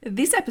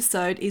This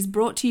episode is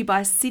brought to you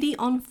by City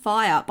on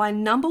Fire by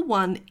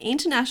 #1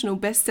 international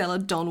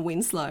bestseller Don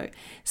Winslow.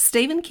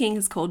 Stephen King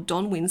has called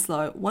Don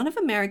Winslow one of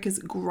America's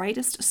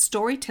greatest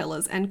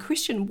storytellers, and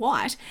Christian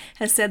White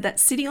has said that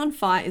City on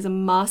Fire is a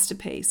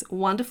masterpiece,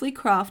 wonderfully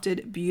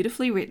crafted,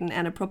 beautifully written,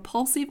 and a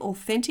propulsive,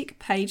 authentic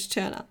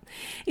page-turner.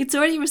 It's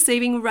already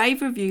receiving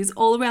rave reviews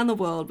all around the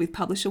world, with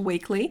Publisher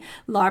Weekly,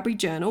 Library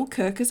Journal,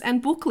 Kirkus,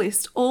 and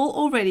Booklist all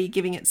already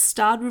giving it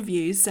starred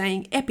reviews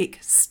saying epic,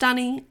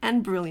 stunning,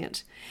 and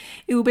brilliant.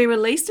 It will be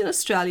released in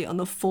Australia on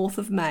the 4th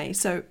of May,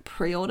 so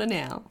pre-order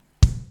now.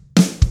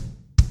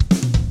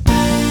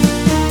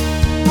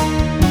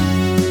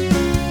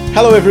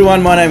 Hello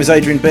everyone, my name is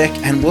Adrian Beck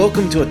and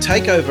welcome to a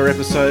takeover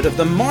episode of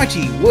the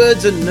mighty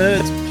Words and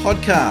Nerds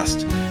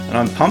podcast. And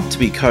I'm pumped to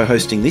be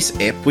co-hosting this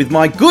ep with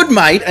my good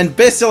mate and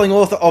best-selling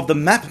author of the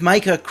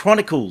Mapmaker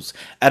Chronicles,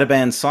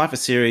 Ataban Cypher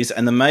series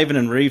and the Maven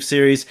and Reeve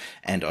series,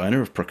 and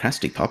owner of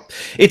Procrastipup.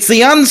 It's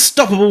the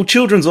unstoppable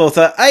children's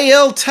author,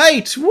 A.L.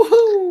 Tate.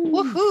 Woohoo!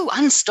 Woohoo!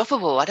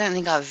 Unstoppable. I don't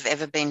think I've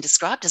ever been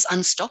described as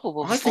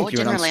unstoppable before. I think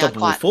you're Generally, an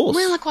unstoppable force.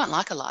 Well, I quite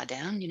like a lie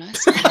down,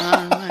 So, I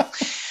don't know.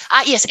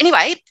 Yes,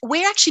 anyway,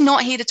 we're actually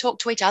not here to talk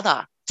to each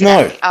other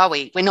today, No. are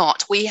we? We're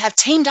not. We have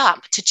teamed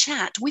up to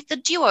chat with the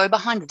duo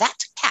behind That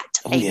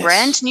Cat,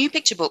 brand new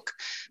picture book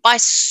by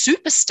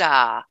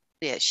superstar,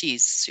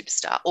 she's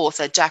superstar,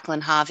 author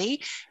Jacqueline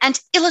Harvey, and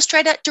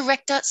illustrator,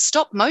 director,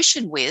 stop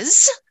motion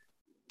whiz,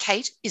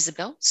 Kate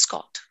Isabel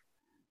Scott.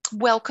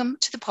 Welcome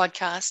to the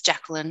podcast,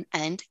 Jacqueline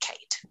and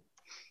Kate.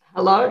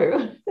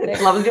 Hello.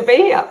 It's lovely to be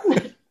here.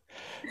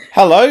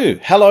 Hello,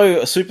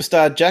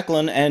 superstar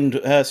Jacqueline and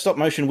stop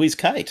motion whiz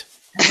Kate.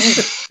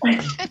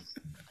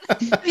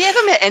 Have you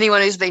ever met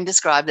anyone who's been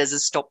described as a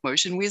stop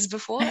motion whiz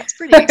before? That's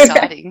pretty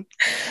exciting.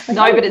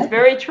 No, but it's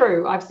very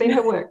true. I've seen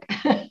her work.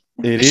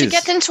 We should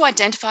get them to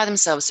identify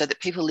themselves so that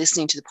people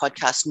listening to the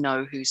podcast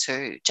know who's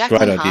who.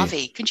 Jacqueline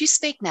Harvey, could you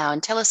speak now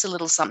and tell us a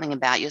little something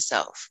about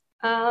yourself?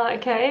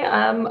 Okay.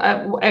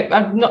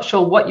 I'm not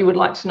sure what you would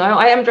like to know.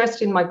 I am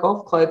dressed in my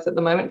golf clothes at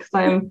the moment because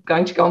I am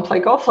going to go and play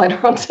golf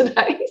later on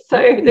today. So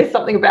there's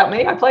something about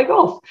me. I play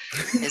golf.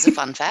 There's a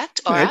fun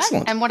fact. All right.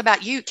 Excellent. And what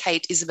about you,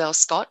 Kate Isabel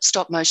Scott,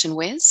 stop motion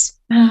whiz?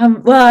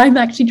 Well, I'm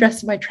actually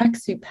dressed in my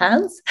tracksuit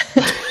pants.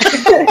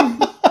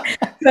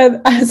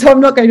 So I'm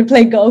not going to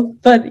play golf,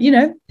 but,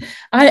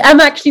 I am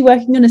actually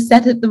working on a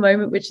set at the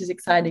moment, which is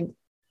exciting.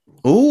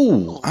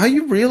 Oh, are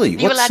you really? Are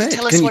you allowed to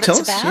tell us what it's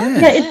about?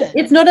 Yeah,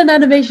 it's not an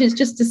animation, it's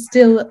just a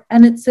still,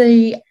 and it's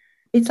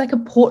like a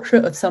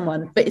portrait of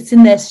someone, but it's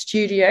in their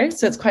studio,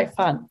 so it's quite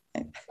fun.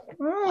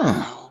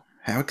 Oh,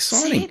 how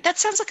exciting. See, that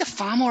sounds like a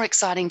far more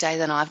exciting day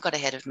than I've got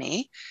ahead of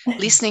me,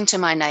 listening to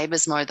my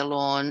neighbours mow the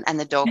lawn and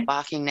the dog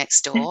barking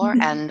next door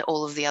and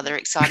all of the other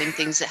exciting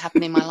things that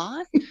happen in my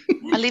life.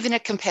 I live in a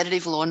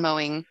competitive lawn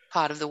mowing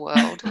part of the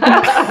world.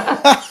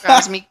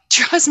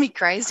 drives me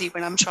crazy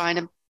when I'm trying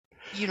to,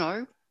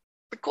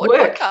 record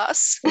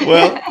podcasts.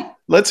 Well,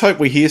 let's hope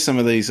we hear some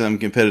of these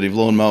competitive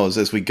lawnmowers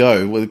as we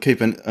go. We'll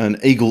keep an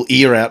eagle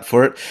ear out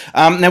for it.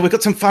 Now, we've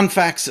got some fun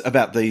facts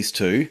about these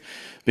two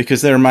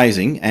because they're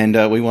amazing, and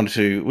we want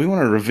to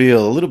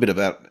reveal a little bit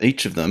about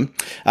each of them.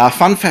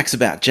 Fun facts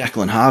about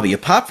Jacqueline Harvey.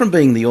 Apart from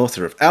being the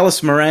author of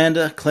Alice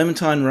Miranda,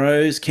 Clementine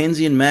Rose,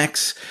 Kenzie and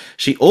Max,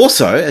 she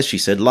also, as she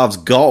said, loves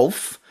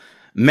golf,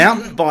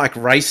 mountain bike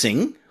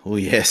racing. Oh,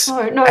 yes.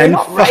 No,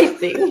 not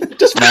racing.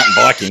 Just mountain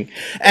biking.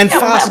 And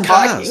fast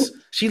cars. Biking.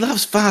 She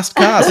loves fast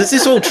cars. Is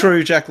this all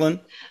true, Jacqueline?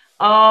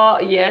 Oh,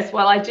 yes.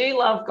 Well, I do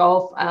love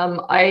golf.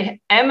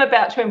 I am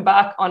about to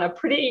embark on a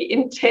pretty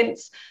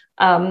intense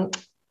bike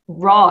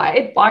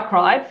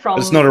ride from.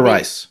 But it's not a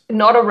race.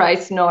 Not a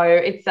race, no.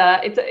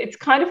 It's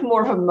kind of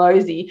more of a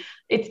mosey.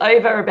 It's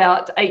over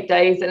about 8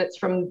 days, and it's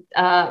from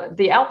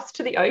the Alps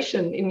to the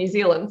ocean in New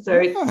Zealand. So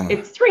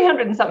it's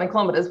 300 and something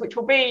kilometres, which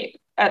will be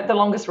the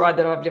longest ride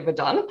that I've ever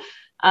done.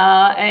 So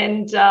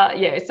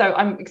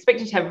I'm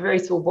expecting to have a very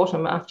sore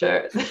bottom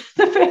after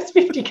the first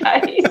 50 Ks.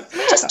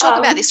 Just talk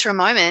about this for a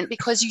moment,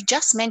 because you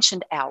just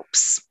mentioned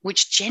Alps,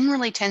 which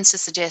generally tends to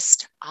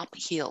suggest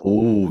uphill.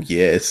 Oh,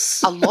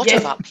 yes. A lot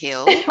of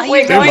uphill. Are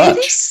We're you going going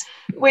this?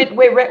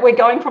 We're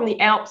going from the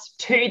Alps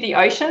to the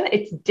ocean.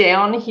 It's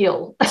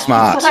downhill.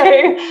 Smart.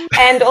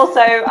 And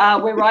also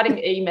we're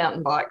riding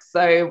mountain bikes.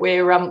 So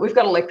we've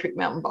got electric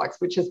mountain bikes,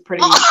 which is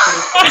pretty.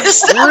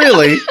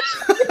 Really?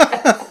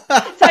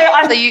 So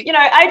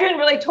Adrian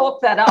really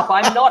talked that up.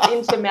 I'm not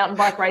into mountain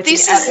bike racing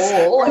at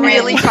all. This is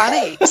really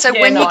funny. So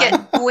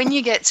when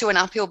you get to an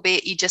uphill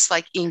bit, you just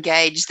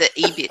engage the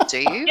E bit, do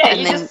you? Yeah,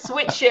 and just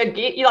switch your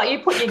gear. You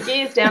put your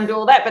gears down, do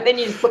all that, but then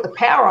you just put the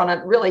power on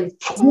it. Really.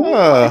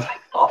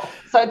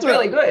 So it's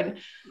really good.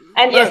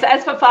 And yes,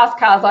 as for fast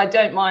cars, I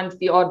don't mind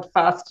the odd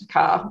fast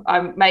car. I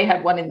may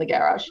have one in the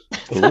garage.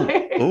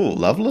 Oh,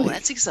 lovely. Oh,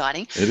 that's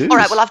exciting. It is. All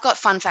right, well, I've got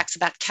fun facts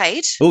about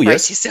Kate. Oh,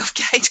 Brace yes. yourself,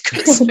 Kate,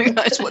 because who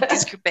knows what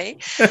this could be.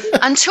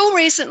 Until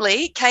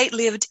recently, Kate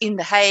lived in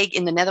The Hague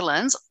in the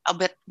Netherlands,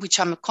 which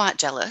I'm quite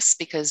jealous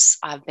because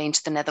I've been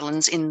to the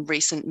Netherlands in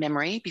recent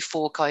memory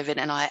before COVID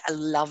and I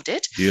loved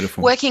it.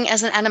 Beautiful. Working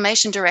as an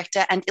animation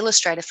director and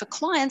illustrator for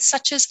clients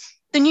such as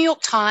the New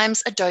York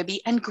Times,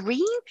 Adobe, and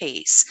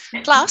Greenpeace.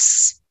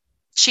 Plus,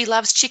 she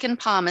loves chicken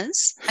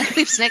parmas and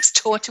lives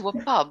next door to a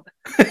pub.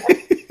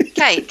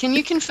 Kate, can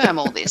you confirm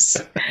all this,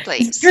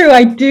 please? It's true.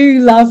 I do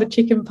love a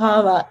chicken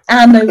parma,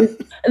 and I was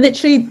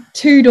literally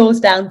 2 doors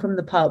down from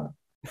the pub.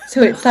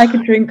 So it's like a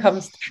drink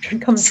comes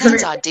Sounds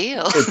through.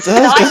 ideal. It does,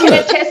 And doesn't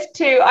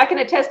it? I can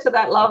attest to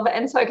that, love,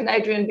 and so can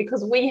Adrian,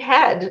 because we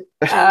had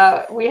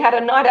a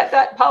night at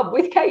that pub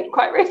with Kate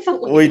quite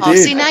recently. We Oh,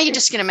 did. see, now you're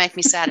just going to make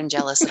me sad and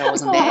jealous that I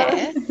wasn't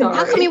there. Sorry.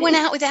 How come you went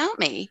out without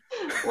me?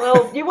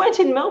 Well, you weren't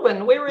in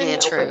Melbourne. We were in Yeah,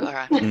 Melbourne. true. All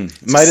right. Made it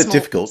Small-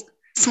 difficult.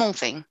 Small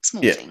thing.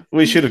 Yeah, Thing.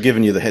 we should have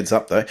given you the heads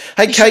up, though.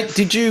 Hey, We Kate, should.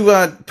 did you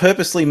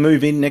purposely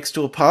move in next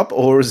to a pub,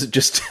 or is it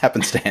just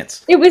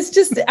happenstance? It was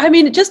just,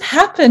 it just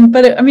happened,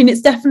 but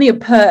it's definitely a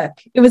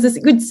perk. It was a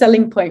good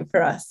selling point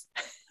for us.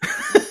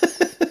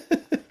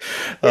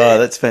 Oh,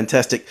 that's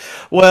fantastic.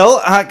 Well,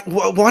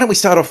 why don't we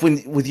start off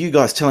with you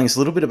guys telling us a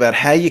little bit about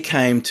how you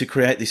came to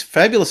create this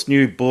fabulous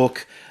new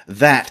book,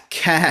 That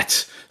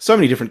Cat. So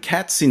many different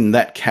cats in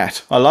That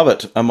Cat. I love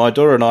it. My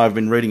daughter and I have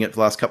been reading it for the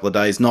last couple of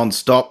days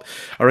non-stop.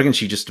 I reckon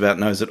she just about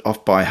knows it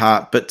off by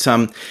heart. But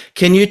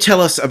can you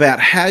tell us about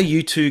how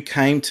you two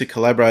came to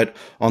collaborate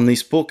on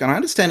this book? And I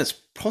understand it's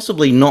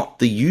possibly not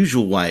the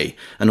usual way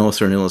an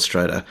author and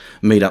illustrator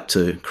meet up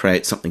to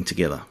create something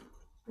together.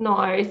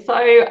 No,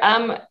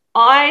 so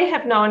I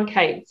have known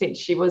Kate since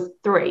she was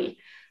 3,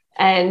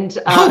 and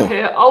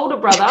her older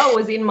brother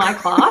was in my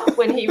class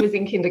when he was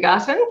in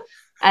kindergarten.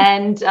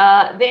 And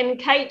then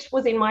Kate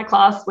was in my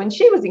class when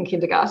she was in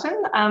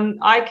kindergarten.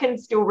 I can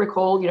still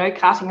recall,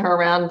 carting her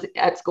around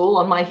at school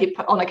on my hip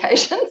on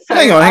occasion. So,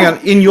 Hang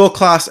on. In your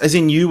class, as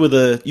in you were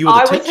the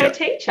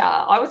teacher?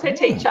 I was her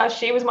teacher.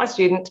 She was my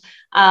student.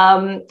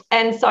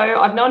 And so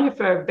I've known her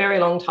for a very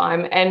long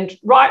time. And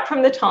right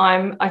from the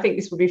time, I think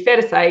this would be fair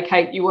to say,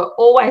 Kate, you were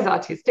always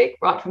artistic,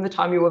 right from the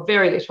time you were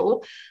very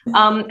little.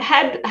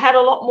 Had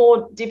a lot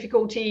more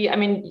difficulty. I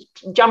mean,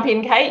 jump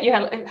in, Kate. You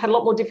had a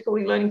lot more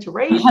difficulty learning to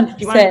read.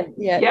 100%,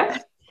 yeah.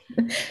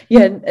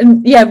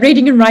 Yeah.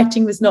 Reading and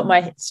writing was not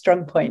my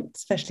strong point,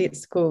 especially at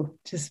school.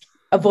 Just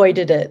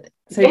avoided it.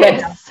 So went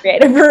down the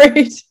creative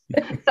route.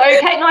 So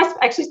Kate and I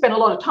actually spent a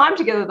lot of time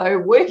together, though,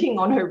 working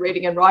on her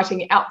reading and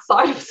writing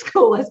outside of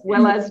school as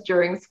well as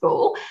during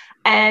school.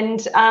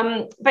 And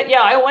but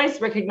yeah, I always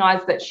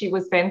recognised that she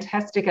was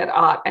fantastic at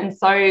art. And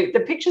so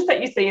the pictures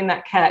that you see in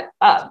That Cat,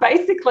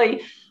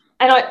 basically.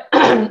 And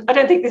I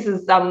don't think this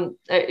is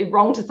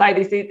wrong to say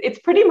this. It's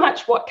pretty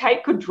much what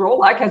Kate could draw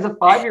like as a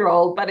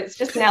 5-year-old, but it's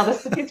just now the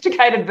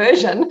sophisticated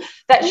version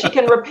that she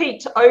can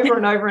repeat over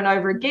and over and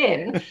over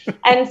again.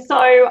 And so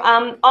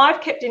I've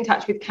kept in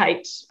touch with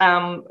Kate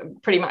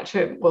pretty much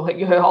her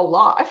whole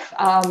life.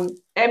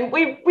 And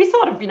we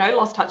sort of,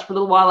 lost touch for a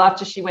little while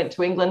after she went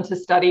to England to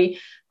study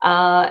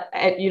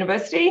at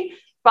university.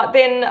 But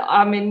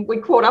then, we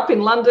caught up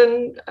in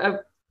London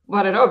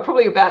I don't know,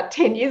 probably about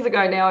 10 years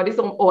ago now it is,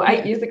 or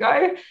 8 years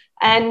ago.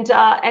 And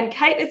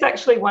Kate is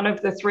actually one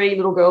of the 3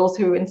 little girls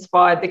who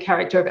inspired the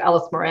character of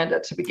Alice Miranda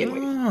to begin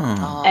with.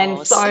 Oh.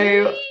 And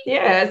so,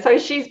 so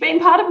she's been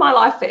part of my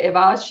life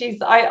forever.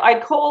 I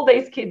call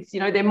these kids,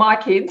 they're my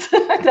kids. They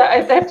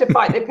have to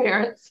fight their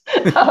parents.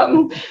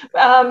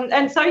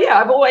 And so,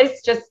 I've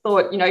always just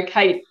thought,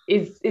 Kate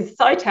is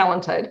so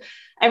talented.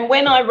 And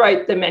when I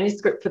wrote the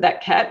manuscript for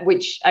That Cat,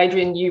 which,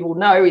 Adrian, you will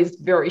know is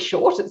very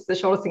short, it's the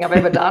shortest thing I've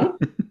ever done,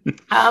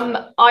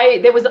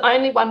 there was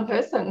only one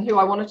person who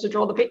I wanted to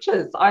draw the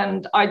pictures.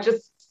 And I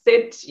just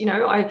said,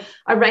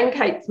 I rang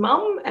Kate's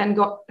mum and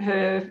got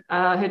her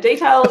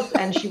details,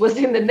 and she was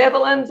in the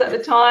Netherlands at the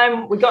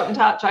time. We got in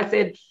touch. I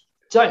said,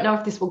 don't know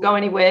if this will go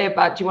anywhere,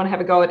 but do you want to have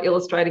a go at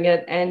illustrating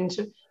it? And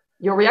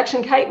your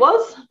reaction, Kate,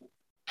 was?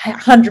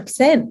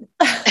 100%.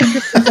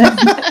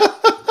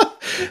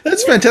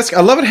 That's fantastic.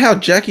 I love it how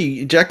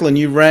Jacqueline,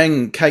 you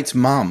rang Kate's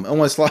mum,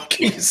 almost like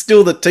you're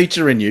still the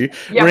teacher in you,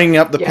 ringing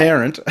up the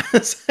parent.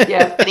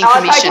 Yeah, Getting it's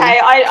permission. okay.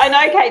 I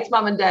know Kate's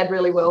mum and dad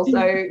really well,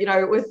 so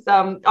it was.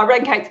 I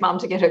rang Kate's mum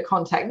to get her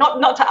contact,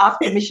 not to ask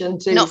permission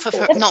to. Not for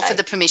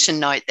the permission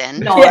note, then.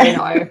 No,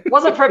 no,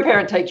 wasn't for a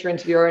parent-teacher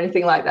interview or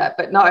anything like that.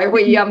 But no,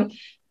 we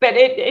But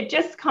it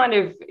just kind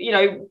of,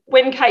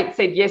 when Kate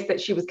said yes,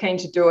 that she was keen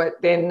to do it,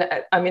 then,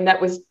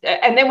 that was,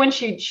 and then when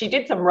she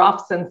did some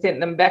roughs and sent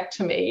them back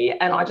to me,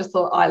 and I just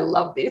thought, I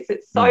love this.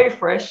 It's so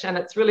fresh and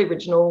it's really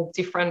original,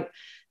 different.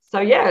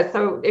 So,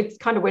 so it's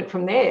kind of went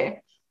from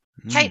there.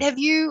 Kate, have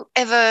you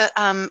ever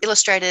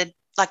illustrated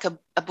like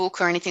a book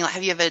or anything? Like,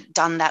 have you ever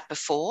done that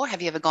before?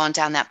 Have you ever gone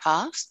down that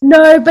path?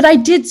 No, but I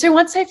did. So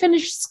once I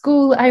finished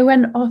school, I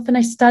went off and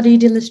I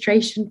studied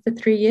illustration for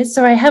 3 years.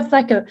 So I have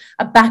like a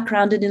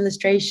background in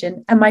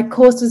illustration, and my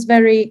course was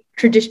very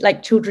traditional,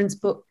 like children's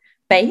book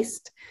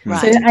based.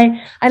 Right.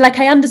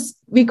 So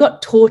we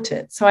got taught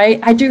it. So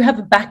I do have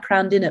a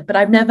background in it, but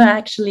I've never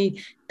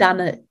actually done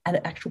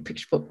an actual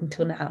picture book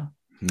until now.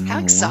 How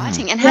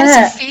exciting. And how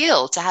does it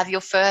feel to have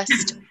your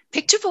first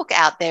picture book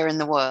out there in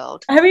the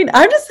world? I mean,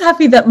 I'm just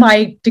happy that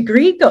my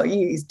degree got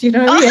used, you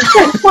know what I mean? I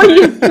spent 4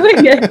 years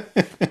doing it.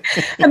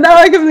 And now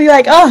I can be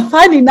like, oh,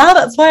 finally, now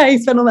that's why I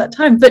spent all that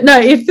time. But no,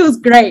 it feels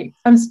great.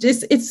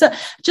 Just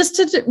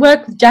to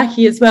work with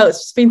Jackie as well.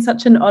 It's just been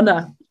such an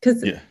honor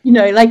because, you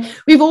know, like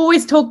we've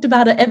always talked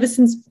about it ever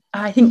since,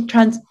 I think,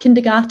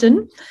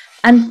 kindergarten.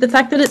 And the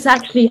fact that it's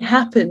actually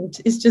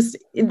happened is just,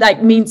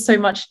 like, means so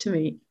much to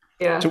me.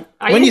 Yeah. So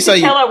I used to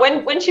tell her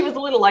when she was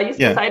little, I used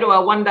to say to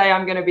her, one day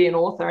I'm going to be an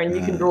author and you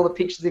can draw the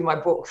pictures in my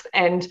books.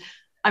 And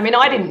I mean,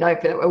 I didn't know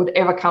if it would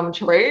ever come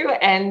true.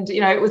 And,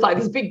 you know, it was like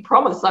this big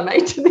promise I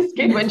made to this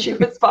kid when she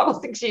was 5 or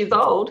 6 years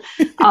old.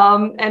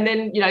 And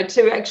then, you know,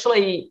 to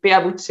actually be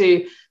able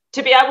to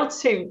give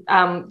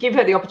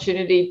her the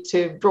opportunity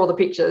to draw the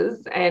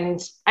pictures and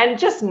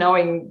just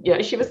knowing, you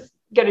know, she was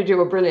going to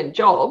do a brilliant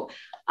job.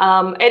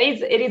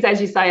 It is,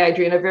 as you say,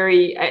 Adrian,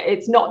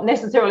 it's not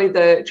necessarily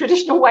the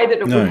traditional way that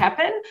it would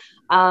happen.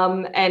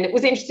 And it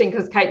was interesting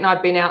because Kate and I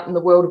had been out in the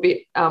world a bit,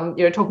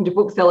 you know, talking to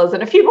booksellers,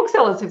 and a few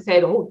booksellers have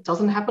said, oh, it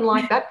doesn't happen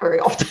like that very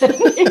often,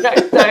 you know,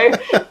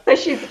 so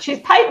she's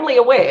patently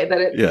aware that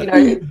it's, you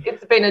know,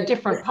 it's been a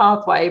different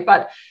pathway,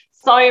 but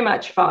so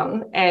much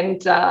fun.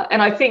 And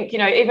I think, you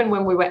know, even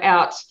when we were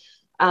out,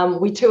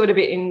 we toured a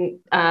bit in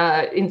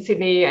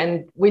Sydney,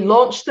 and we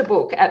launched the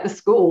book at the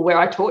school where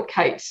I taught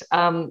Kate.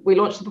 We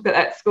launched the book at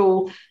that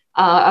school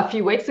a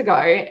few weeks ago,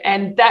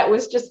 and that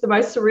was just the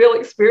most surreal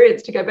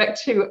experience to go back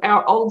to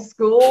our old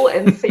school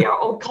and see our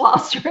old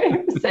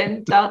classrooms.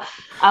 And that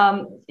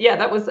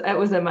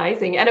was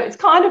amazing. And it was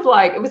kind of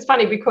like, it was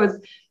funny because,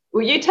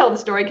 well, you tell the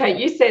story, Kate.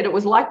 You said it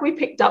was like we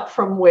picked up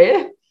from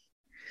where?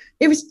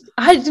 It was,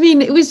 I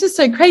mean, it was just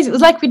so crazy. It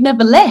was like we'd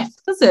never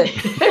left, was it?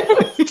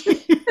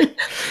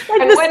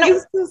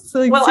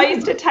 I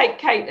used to take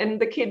Kate and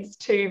the kids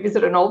to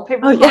visit an old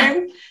people's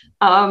home.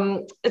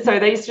 So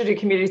they used to do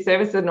community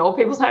service at an old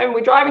people's home.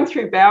 We're driving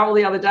through Bowral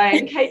the other day,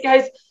 and Kate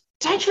goes,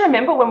 don't you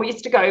remember when we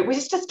used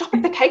to stop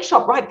at the cake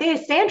shop right there,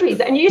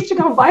 Sandry's, and you used to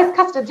go and buy us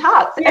custard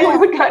tarts, and we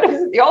would go to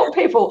visit the old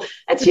people.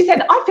 And she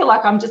said, I feel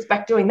like I'm just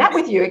back doing that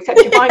with you,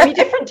 except you're buying me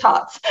different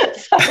tarts.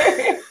 So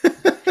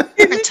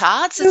different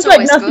tarts, it's like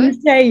always nothing good.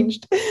 Had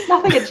changed.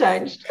 Nothing had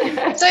changed.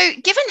 So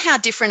given how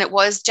different it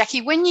was,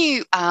 Jackie, when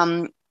you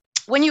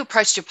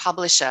approached your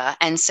publisher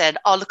and said,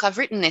 oh, look, I've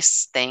written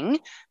this thing,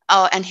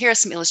 and here are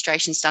some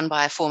illustrations done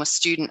by a former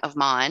student of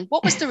mine,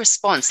 what was the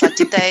response? Like,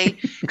 did they,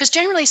 because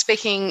generally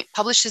speaking,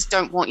 publishers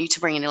don't want you to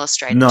bring an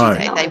illustrator, do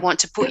they? They want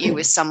to put you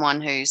with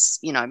someone who's,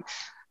 you know,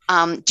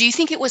 do you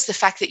think it was the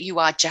fact that you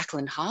are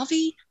Jacqueline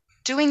Harvey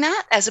doing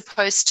that, as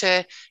opposed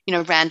to, you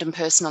know, random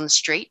person on the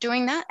street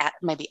doing that, at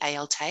maybe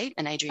A.L. Tate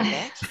and Adrian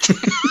Beck?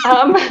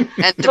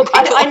 Look,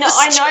 I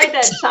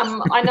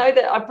know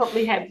that I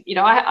probably have, you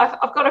know,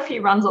 I've got a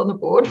few runs on the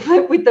board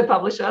with the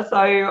publisher,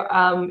 so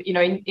you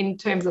know, in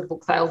terms of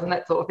book sales and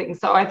that sort of thing.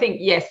 So I think,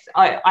 yes,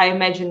 I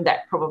imagine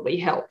that probably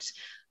helped.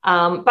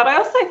 But I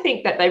also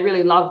think that they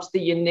really loved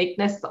the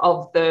uniqueness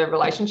of the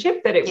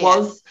relationship, that it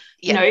was,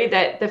 you know,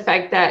 that the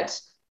fact that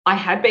I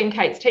had been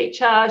Kate's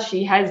teacher.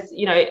 She has,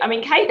 you know, I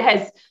mean, Kate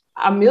has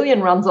a million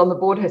runs on the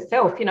board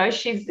herself. You know,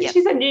 she's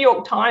a New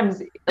York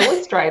Times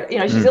illustrator. You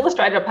know, she's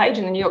illustrated a page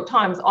in the New York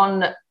Times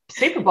on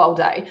Super Bowl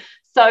day.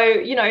 So,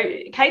 you know,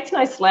 Kate's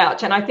no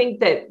slouch. And I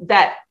think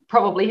that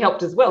probably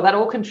helped as well. That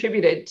all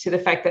contributed to the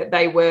fact that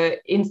they were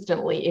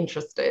instantly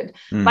interested.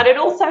 But it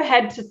also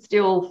had to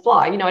still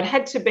fly. You know, it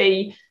had to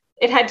be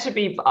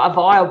a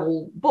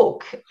viable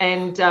book.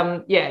 And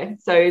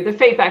so the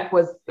feedback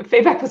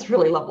was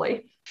really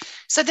lovely.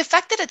 So the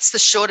fact that it's the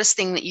shortest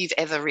thing that you've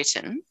ever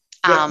written,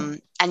 and,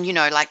 you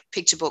know, like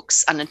picture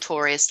books are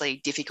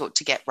notoriously difficult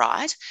to get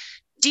right.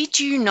 Did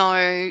you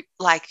know,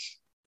 like,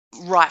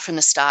 right from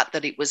the start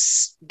that it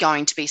was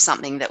going to be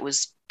something that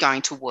was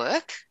going to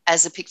work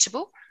as a picture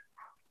book?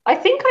 I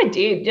think I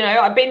did. You know,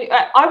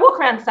 I walk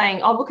around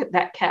saying, oh, look at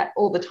that cat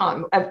all the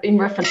time in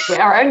reference to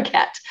our own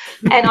cat.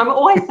 And I'm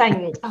always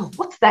saying, oh,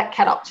 what's that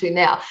cat up to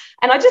now?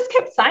 And I just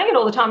kept saying it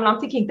all the time. And I'm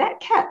thinking, that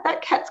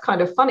cat's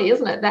kind of funny,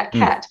 isn't it? That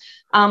cat.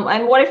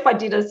 And what if I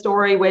did a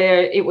story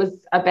where it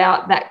was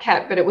about that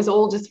cat, but it was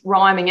all just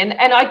rhyming?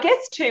 And I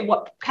guess too,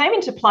 what came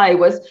into play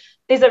was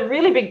there's a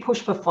really big push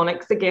for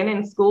phonics again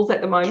in schools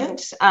at the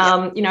moment.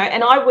 You know,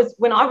 and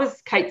when I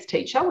was Kate's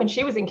teacher, when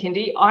she was in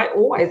kindy, I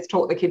always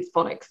taught the kids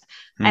phonics.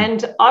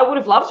 And I would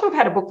have loved to have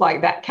had a book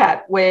like That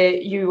Cat, where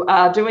you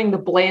are doing the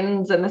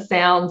blends and the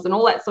sounds and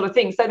all that sort of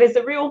thing. So there's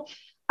a real,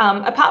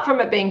 apart from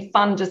it being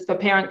fun just for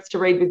parents to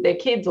read with their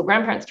kids or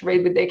grandparents to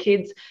read with their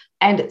kids,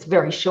 and it's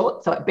very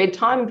short. So at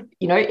bedtime,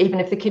 you know, even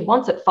if the kid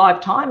wants it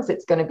 5 times,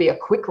 it's going to be a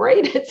quick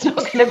read. It's not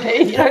going to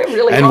be, you know,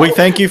 really And long. We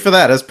thank you for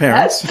that as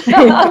parents.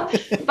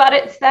 But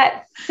it's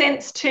that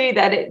sense too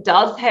that it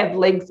does have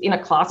legs in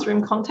a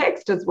classroom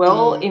context as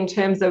well, in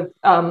terms of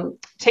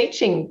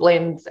teaching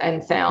blends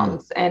and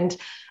sounds. And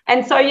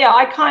so, yeah,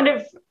 I kind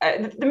of,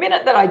 the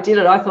minute that I did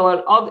it, I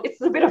thought, oh,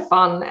 it's a bit of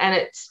fun.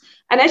 And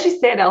as you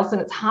said, Alison,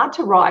 it's hard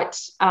to write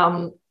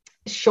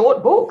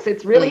short books.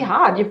 It's really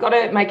hard. You've got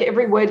to make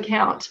every word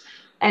count.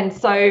 And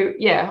so,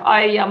 yeah,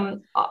 I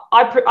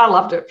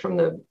loved it from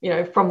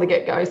the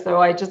get-go.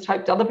 So I just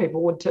hoped other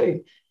people would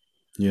too.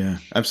 Yeah,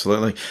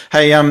 absolutely.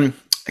 Hey,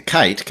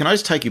 Kate, can I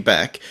just take you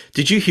back?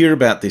 Did you hear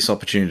about this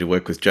opportunity to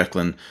work with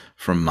Jacqueline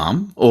from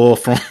Mum or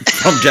from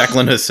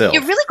Jacqueline herself?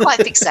 You're really quite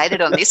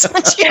fixated on this,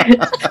 aren't you?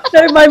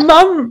 No, my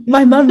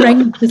mum rang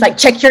me. She was like,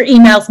 check your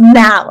emails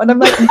now. And I'm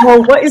like, whoa,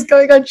 what is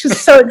going on? She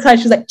was so excited.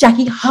 She was like,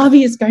 Jackie,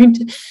 Harvey is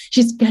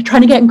she's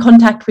trying to get in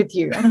contact with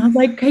you. And I was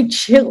like, okay,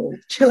 chill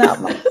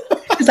out, Mum.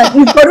 She's like,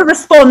 you've got to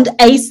respond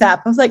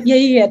ASAP. I was like,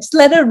 yeah. Just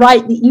let her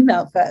write the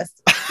email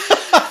first.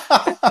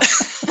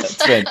 That's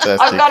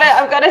fantastic.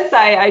 I've got to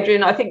say,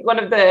 Adrian, I think one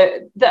of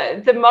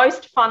the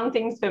most fun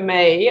things for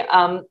me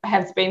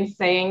has been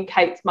seeing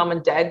Kate's mum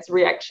and dad's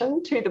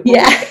reaction to the book.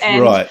 Yeah.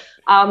 And, right.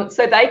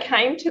 So they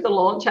came to the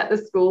launch at the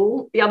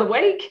school the other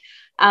week.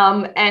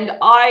 And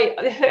I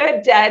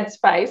heard Dad's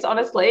face.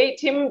 Honestly,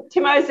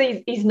 Timo's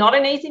he's not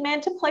an easy man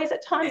to please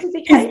at times, as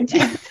he came.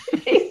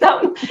 He's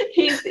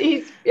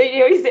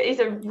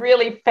a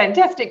really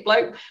fantastic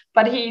bloke,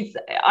 but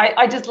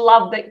I just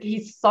love that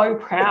he's so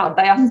proud.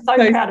 They are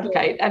so proud of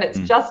Kate, and it's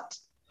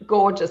just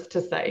gorgeous to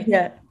see.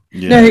 Yeah.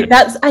 Yeah. No,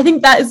 I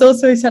think that is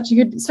also such a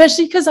good,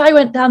 especially because I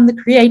went down the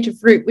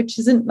creative route, which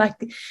isn't like,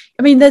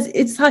 I mean,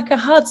 it's like a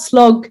hard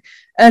slog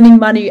earning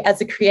money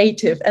as a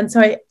creative. And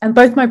so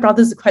both my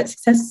brothers are quite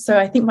successful. So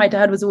I think my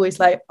dad was always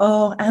like,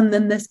 oh, and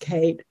then there's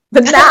Kate.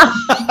 But now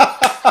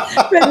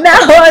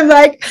I'm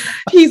like,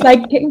 he's bought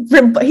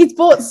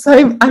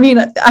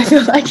I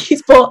feel like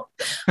he's bought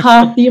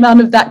half the amount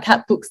of That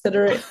Cat books that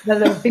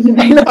have been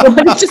available.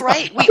 That's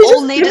great. We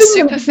all need a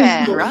super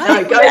fan, right?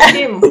 No, go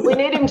Tim. We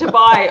need him to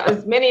buy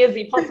as many as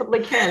he possibly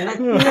can.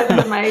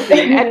 That's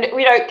amazing. And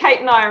Kate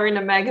and I are in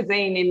a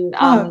magazine in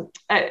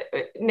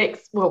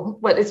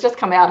it's just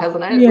come out,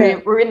 hasn't it? Yeah.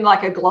 We're in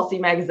like a glossy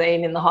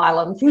magazine in the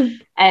Highlands,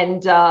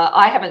 and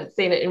I haven't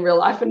seen it in real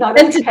life. And I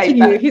sent it to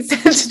you. He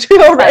sent it to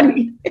you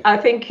already. I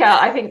think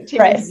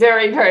Tim is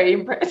very, very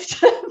impressed.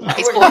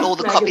 He's bought all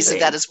the copies of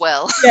that as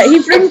well. Yeah, he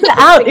brings it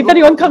out. If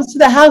anyone comes to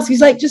the house,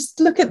 he's like, just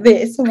look at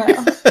this. I'm like,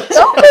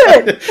 stop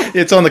it.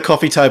 It's on the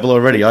coffee table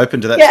already,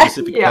 open to that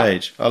specific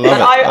page. I love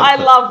it. I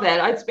love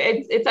that.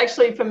 It's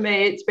actually, for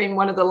me, it's been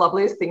one of the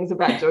loveliest things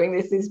about doing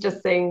this is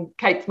just seeing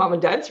Kate's mum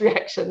and dad's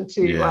reaction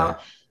to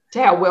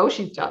how well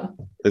she's done.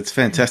 It's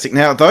fantastic.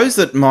 Now, those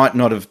that might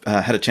not have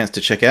had a chance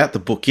to check out the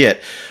book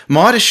yet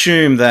might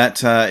assume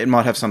that it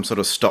might have some sort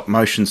of stop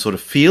motion sort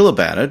of feel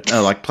about it,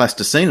 like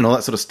plasticine and all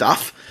that sort of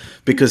stuff,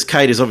 because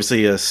Kate is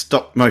obviously a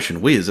stop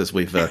motion whiz, as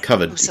we've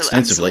covered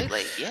extensively.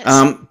 Absolutely,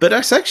 yes. But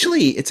it's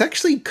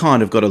actually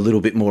kind of got a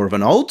little bit more of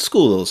an old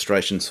school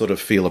illustration sort of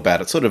feel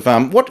about it. Sort of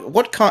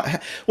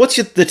what's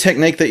the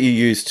technique that you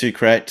use to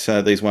create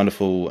these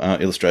wonderful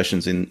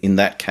illustrations in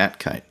That Cat,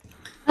 Kate?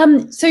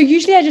 So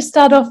usually I just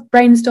start off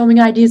brainstorming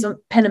ideas on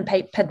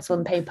pencil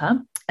and paper.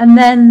 And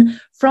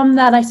then from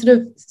that, I sort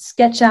of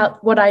sketch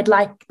out what I'd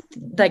like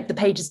the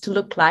pages to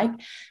look like.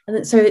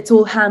 And so it's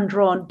all hand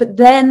drawn. But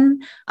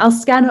then I'll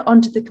scan it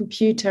onto the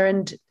computer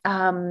and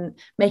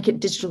make it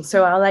digital.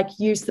 So I'll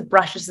use the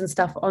brushes and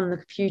stuff on the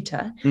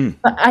computer.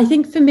 But I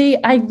think for me,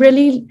 I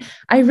really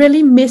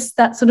miss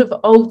that sort of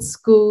old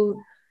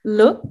school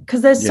look,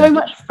 because there's so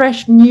much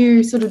fresh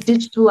new sort of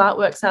digital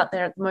artworks out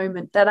there at the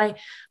moment that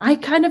I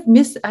kind of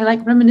miss. I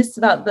reminisce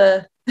about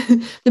the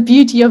the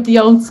beauty of the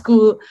old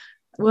school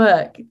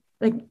work.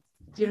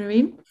 Do you know what I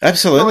mean?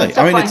 Absolutely. It's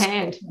by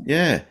hand.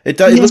 Yeah, it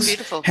does. It looks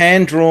beautiful,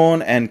 hand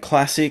drawn and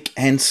classic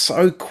and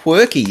so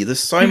quirky. There's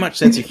so much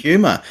sense of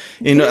humor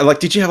in.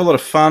 Did you have a lot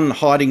of fun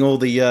hiding all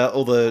the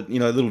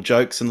little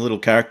jokes and little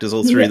characters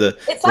all through the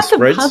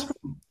spreads? A puzzle.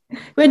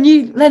 When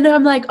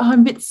I'm like, oh, I'm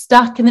a bit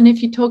stuck, and then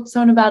if you talk to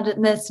someone about it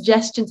and their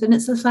suggestions, and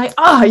it's just like,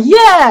 oh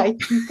yeah,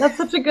 that's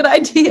such a good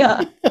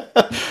idea.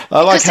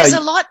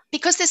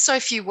 Because there's so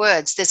few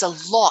words. There's a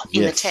lot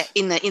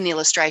in the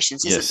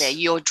illustrations, isn't there?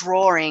 You're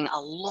drawing a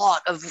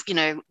lot of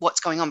what's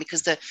going on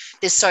because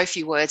there's so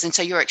few words, and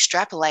so you're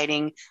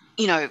extrapolating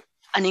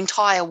an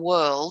entire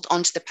world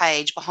onto the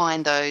page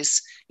behind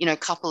those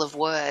couple of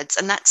words,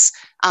 and that's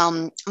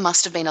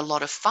must have been a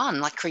lot of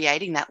fun,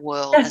 creating that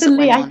world.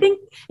 Definitely. I think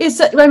it's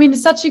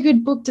such a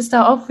good book to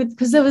start off with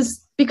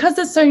because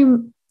there's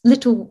so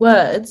little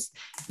words,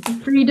 the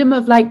freedom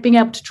of being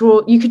able to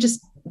draw, you could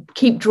just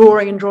keep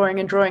drawing and drawing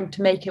and drawing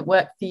to make it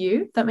work for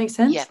you. That makes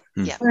sense.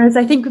 Yeah. Whereas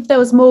I think if there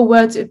was more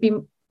words, it would be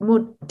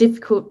more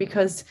difficult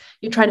because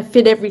you're trying to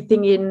fit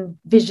everything in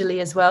visually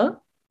as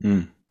well.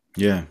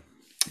 Yeah,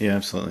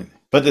 absolutely.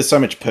 But there's so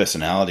much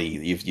personality.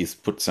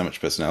 You've put so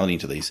much personality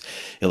into these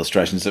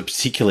illustrations,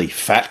 particularly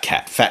Fat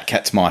Cat. Fat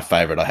Cat's my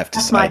favourite, I have to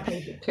say. My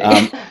favourite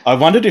too. I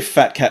wondered if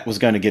Fat Cat was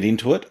going to get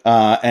into it,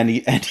 and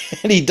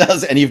he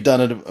does, and you've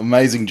done an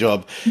amazing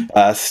job.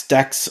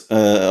 Stacks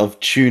of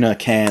tuna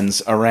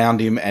cans around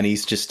him, and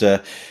he's just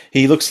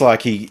he looks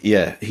like he's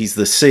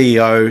the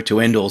CEO to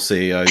end all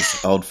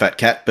CEOs, old Fat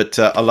Cat. But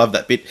I love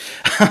that bit.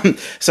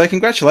 So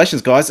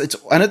congratulations, guys! It's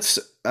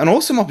an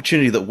awesome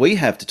opportunity that we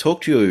have to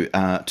talk to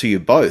you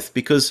both,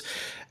 because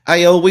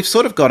AL, we've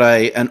sort of got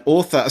an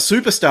author, a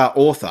superstar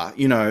author,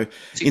 you know,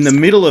 in the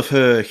middle of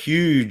her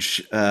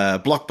huge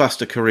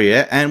blockbuster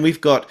career, and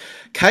we've got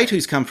Kate,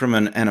 who's come from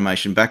an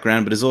animation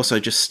background, but is also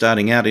just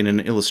starting out in an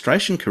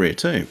illustration career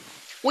too.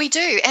 We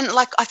do, and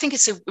like I think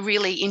it's a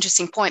really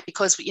interesting point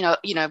because you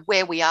know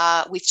where we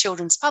are with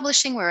children's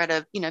publishing, we're at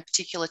a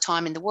particular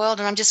time in the world,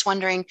 and I'm just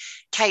wondering,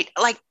 Kate,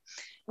 like,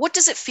 what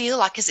does it feel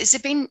like? Has there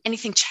been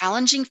anything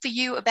challenging for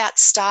you about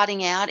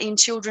starting out in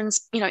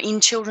children's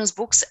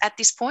books at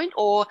this point,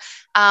 or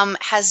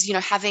has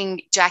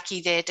having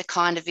Jackie there to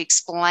kind of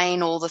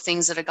explain all the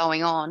things that are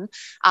going on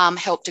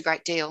helped a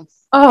great deal?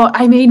 Oh,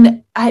 I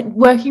mean,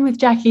 working with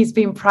Jackie has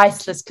been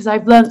priceless because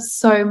I've learned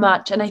so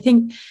much. And I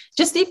think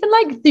just even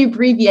like the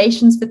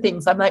abbreviations for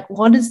things, I'm like,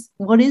 what is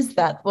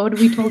that? What are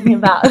we talking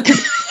about?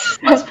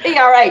 What's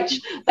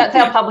PRH? That's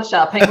our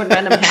publisher, Penguin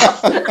Random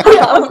House.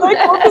 Yeah, I was like,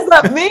 what does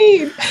that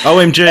mean?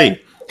 OMG.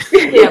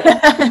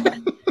 Yeah.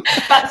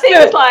 But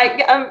things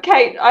like,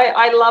 Kate,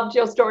 I loved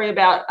your story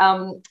about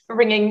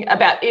ringing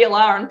about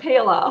ELR and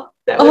PLR.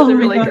 That was a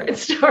really great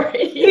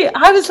story. Yeah,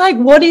 I was like,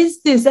 what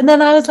is this? And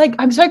then I was like,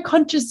 I'm so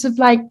conscious of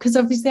like, because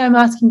obviously I'm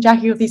asking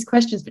Jackie all these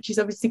questions, but she's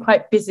obviously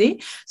quite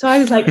busy. So I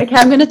was like, okay,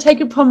 I'm going to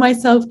take it upon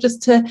myself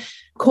just to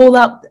call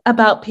up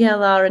about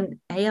PLR and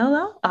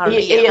ALR?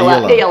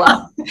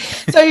 ELR.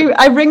 So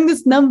I ring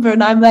this number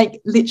and I'm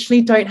like,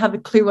 literally don't have a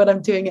clue what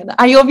I'm doing. And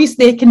I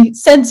obviously can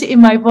sense it in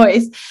my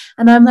voice.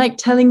 And I'm like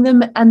telling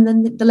them. And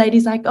then the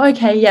lady's like,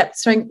 okay, yep.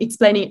 So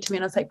explaining it to me.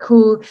 And I was like,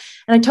 cool.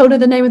 And I told her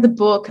the name of the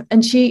book.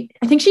 And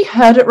I think she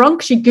heard it wrong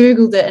because she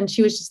Googled it. And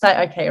she was just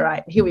like, okay,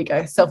 right, here we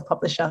go.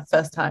 Self-publisher,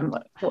 first time,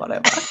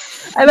 whatever.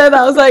 And then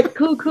I was like,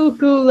 cool,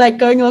 like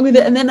going along with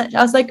it. And then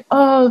I was like,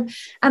 oh,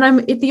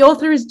 and the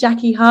author is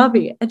Jackie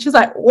Harvey. And she was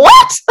like,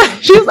 what?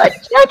 She was like,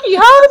 Jackie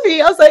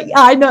Harvey. I was like, yeah,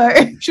 I know.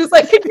 She was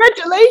like,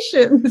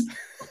 congratulations.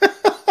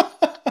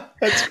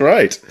 That's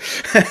great.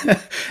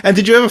 And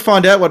did you ever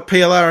find out what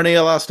PLR and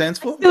ELR stands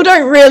for? I still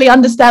don't really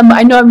understand, but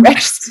I know I'm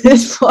registered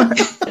for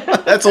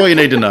it. That's all you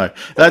need to know.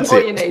 That's all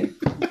it. you need.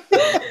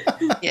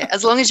 Yeah,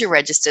 as long as you're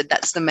registered,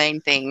 that's the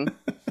main thing.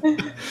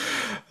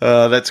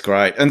 That's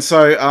great. And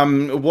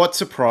so, what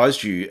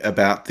surprised you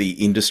about the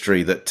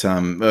industry that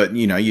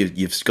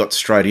you've got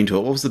straight into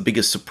it? What was the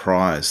biggest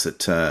surprise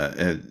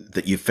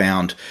that you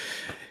found?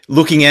 You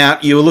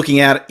were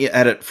looking at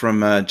it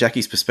from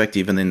Jackie's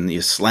perspective, and then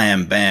you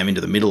slam bam into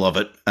the middle of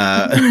it,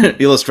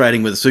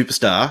 illustrating with a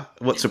superstar.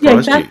 What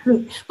surprised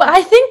you? But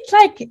I think,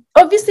 like,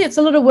 obviously it's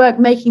a lot of work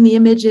making the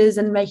images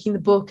and making the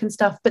book and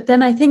stuff. But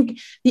then I think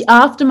the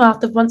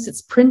aftermath of once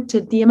it's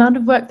printed, the amount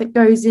of work that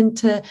goes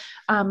into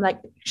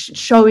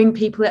showing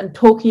people it and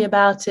talking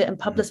about it and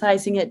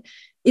publicizing it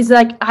is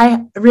like,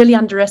 I really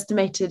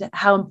underestimated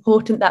how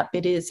important that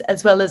bit is,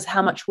 as well as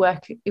how much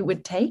work it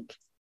would take.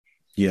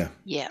 Yeah.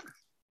 Yeah.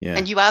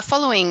 And you are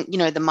following,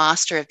 the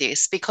master of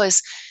this,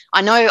 because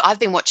I know I've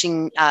been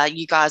watching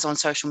you guys on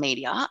social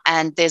media,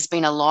 and there's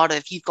been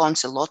you've gone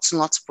to lots and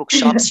lots of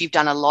bookshops. You've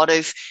done a lot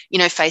of,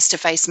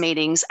 face-to-face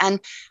meetings. And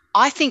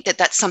I think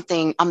that's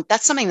something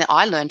that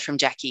I learned from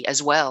Jackie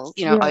as well,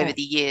 over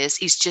the years,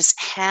 is just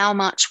how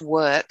much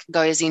work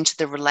goes into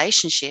the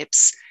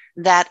relationships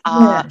that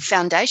are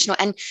foundational.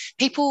 And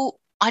people,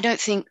 I don't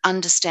think,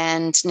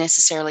 understand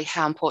necessarily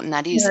how important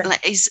that is. Yeah.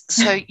 And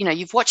so,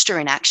 you've watched her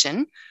in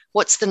action.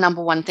 What's the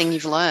number one thing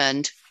you've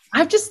learned?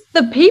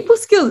 The people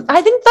skills.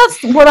 I think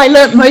that's what I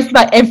learned most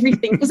about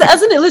everything. Because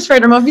as an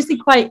illustrator, I'm obviously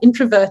quite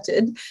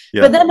introverted.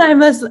 Yeah. But then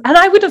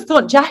I would have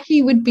thought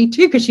Jackie would be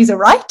too, because she's a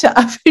writer.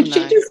 She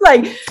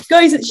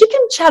just she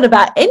can chat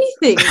about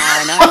anything.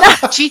 I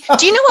know.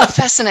 Do you know what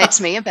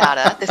fascinates me about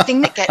her? The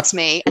thing that gets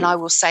me, and I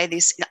will say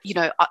this,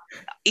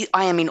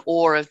 I am in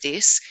awe of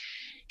this.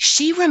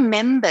 She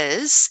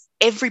remembers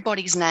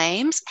everybody's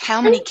names,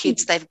 how many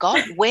kids they've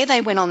got, where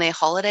they went on their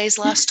holidays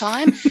last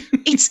time.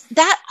 It's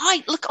that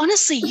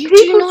honestly, you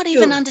do not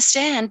even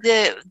understand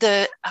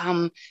the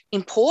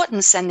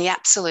importance and the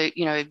absolute,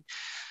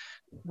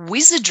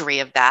 wizardry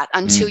of that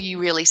until you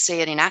really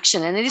see it in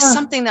action. And it is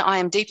something that I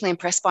am deeply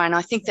impressed by. And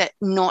I think that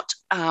not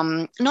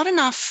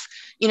enough,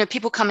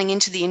 people coming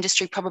into the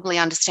industry probably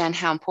understand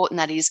how important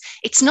that is.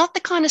 It's not the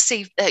kind of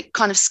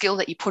skill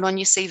that you put on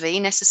your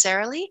CV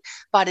necessarily,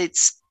 but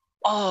it's,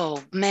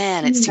 oh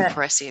man, it's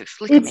impressive.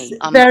 Look at me.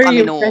 I'm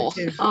in awe.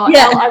 Oh,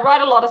 yeah. I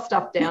write a lot of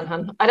stuff down,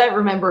 hun. I don't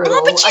remember it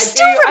all. But you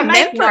still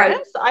remember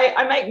it.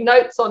 I make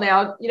notes on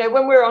our,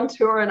 when we're on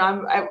tour and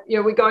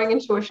we're going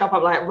into a shop,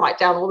 I'm like, write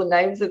down all the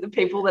names of the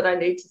people that I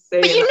need to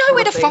see. But you know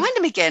where to find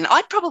them again.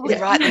 I'd probably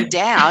write them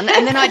down,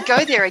 and then I'd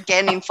go there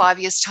again in 5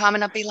 years' time,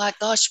 and I'd be like,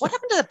 gosh, what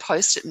happened to the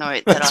Post-it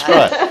note that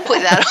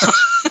put that on?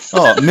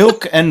 Oh,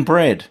 milk and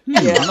bread.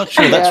 I'm not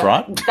sure that's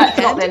right. That's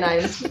not their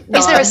names. No.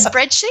 Is there a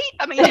spreadsheet?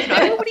 I mean,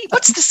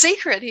 what's the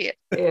secret here?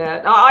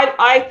 Yeah, no,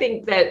 I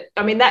think that,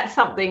 that's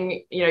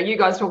something, you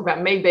guys talk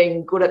about me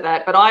being good at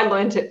that, but I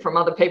learned it from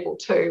other people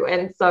too.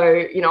 And so,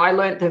 I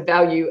learned the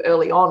value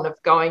early on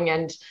of going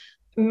and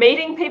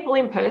meeting people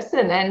in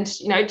person and,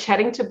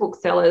 chatting to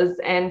booksellers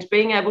and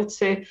being able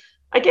to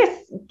I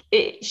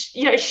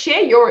guess,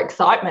 share your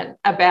excitement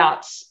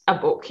about a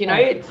book.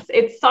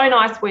 It's so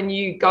nice when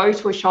you go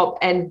to a shop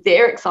and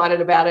they're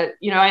excited about it.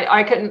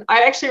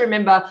 I actually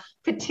remember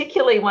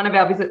particularly one of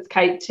our visits,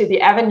 Kate, to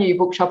the Avenue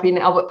bookshop in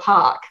Albert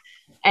Park,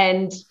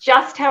 and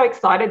just how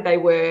excited they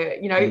were,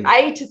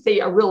 A, to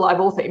see a real live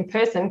author in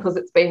person, because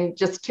it's been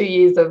just 2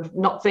 years of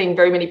not seeing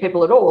very many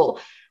people at all.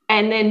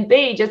 And then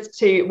B, just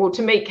to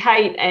meet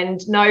Kate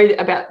and know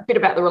a bit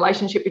about the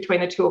relationship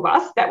between the two of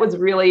us. That was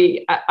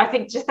really, I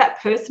think just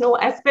that personal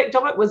aspect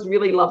of it was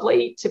really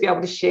lovely to be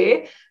able to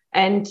share,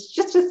 and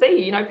just to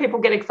see, people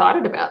get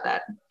excited about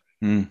that.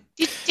 Mm.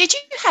 Did you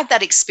have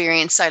that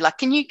experience? So,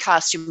 can you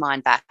cast your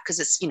mind back? Because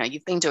it's,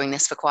 you've been doing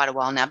this for quite a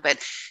while now,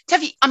 but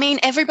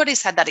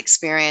everybody's had that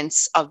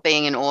experience of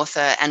being an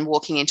author and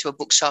walking into a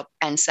bookshop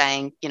and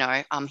saying,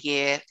 I'm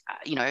here,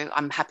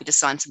 I'm happy to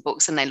sign some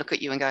books. And they look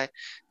at you and go,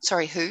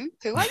 sorry, who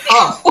are you?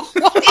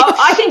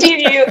 I can give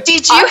you.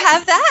 Did you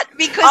have that?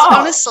 Because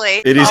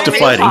honestly, it is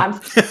deflating.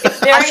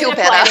 I feel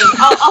better.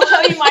 I'll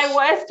tell you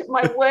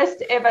my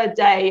worst ever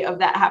day of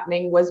that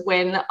happening was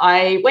when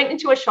I went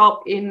into a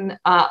shop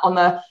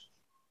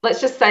let's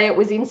just say it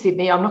was in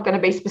Sydney. I'm not going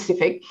to be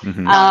specific.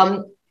 Mm-hmm.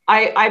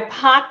 I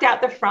parked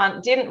out the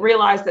front, didn't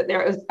realise that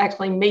there was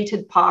actually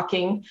metered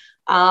parking,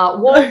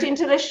 walked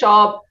into the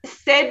shop,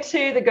 said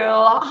to the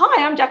girl,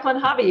 hi, I'm Jacqueline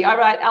Harvey. I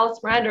write Alice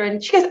Miranda.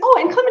 And she goes, oh,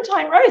 and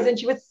Clementine Rose. And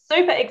she was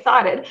super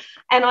excited.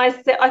 And I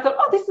thought,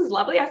 oh, this is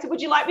lovely. I said,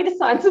 would you like me to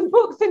sign some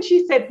books? And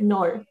she said,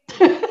 no.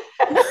 And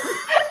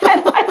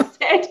I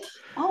said,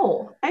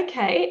 oh,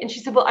 okay. And she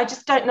said, well, I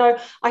just don't know.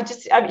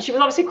 She was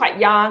obviously quite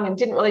young and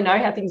didn't really know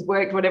how things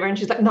worked, whatever. And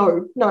she's like,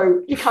 no,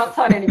 you can't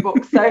sign any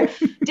books. So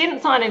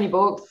didn't sign any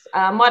books,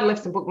 might have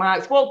left some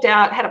bookmarks, walked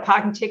out, had a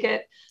parking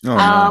ticket,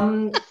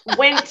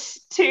 went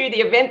to the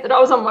event that I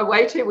was on my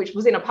way to, which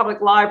was in a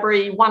public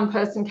library. One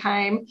person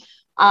came.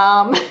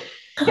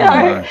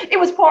 It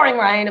was pouring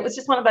rain. It was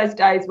just one of those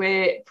days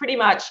where pretty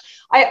much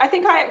I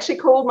think I actually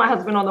called my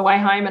husband on the way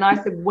home and I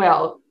said,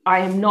 well, I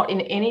am not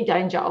in any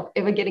danger of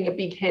ever getting a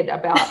big head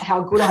about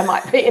how good I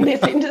might be in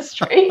this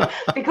industry,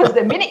 because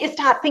the minute you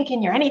start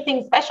thinking you're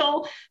anything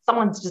special,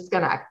 someone's just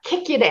going to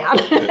kick you down.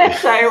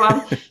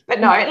 But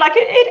no,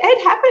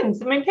 it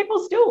happens.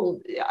 People still,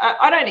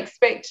 I don't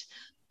expect,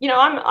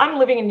 I'm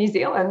living in New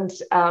Zealand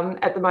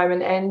at the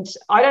moment, and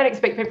I don't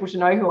expect people to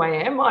know who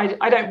I am.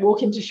 I don't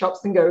walk into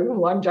shops and go,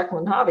 oh, I'm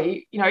Jacqueline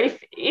Harvey.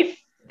 If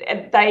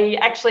they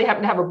actually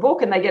happen to have a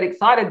book and they get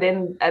excited,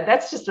 then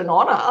that's just an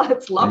honour.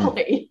 It's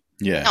lovely.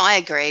 Yeah. No, I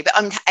agree. But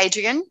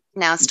Adrian,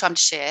 now it's time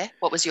to share.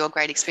 What was your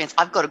great experience?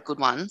 I've got a good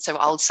one, so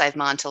I'll save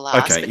mine till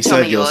last. Okay, but tell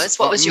me yours.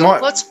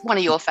 What's one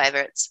of your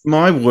favourites?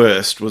 My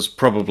worst was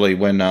probably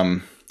when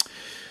I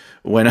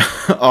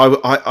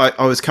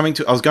was going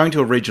to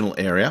a regional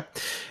area,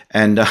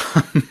 and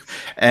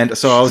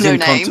so I was I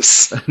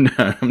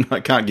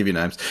can't give you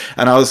names.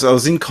 And I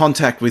was in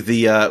contact with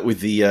the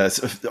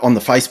on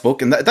the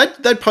Facebook, and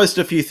they'd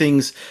posted a few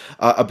things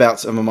about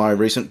some of my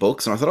recent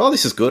books, and I thought, oh,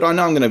 this is good. I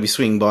know I'm going to be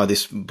swinging by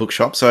this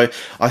bookshop, so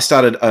I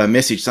started a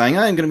message saying,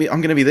 hey, I'm going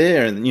to be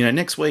there, and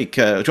next week.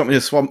 Do you want me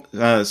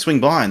to swing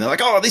by? And they're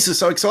like, oh, this is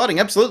so exciting!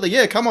 Absolutely,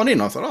 yeah, come on in.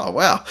 I thought, oh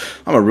wow,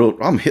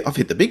 I've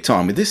hit the big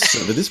time with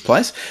this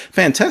place.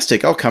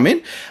 Fantastic, I'll come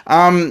in.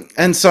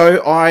 And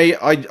so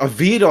I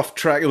veered off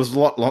track. It was a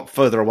lot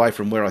further away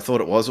from where I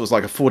thought it was. It was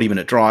like a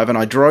 40-minute drive, and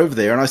I drove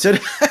there and I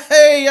said,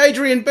 hey,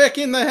 Adrian, back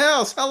in the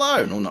house.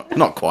 Hello. No,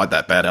 not quite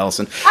that bad,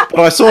 Alison. But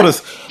I sort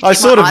of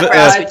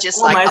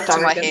just like up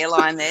to my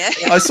hairline there.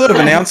 I sort of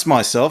announced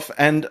myself,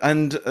 and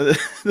I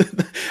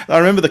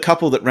remember the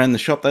couple that ran the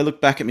shop, they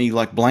looked back at me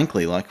like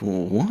blankly, like,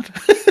 well, what?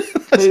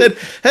 I said,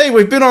 hey,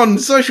 we've been on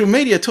social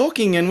media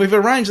talking, and we've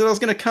arranged that I was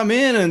going to come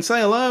in and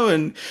say hello,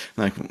 and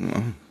like,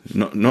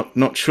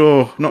 not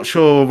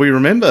sure we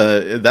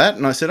remember that.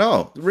 And I said,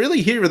 oh,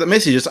 really? Here are the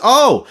messages.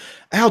 Oh,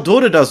 our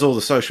daughter does all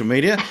the social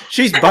media.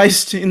 She's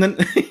based in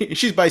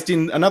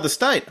another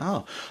state.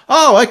 Oh,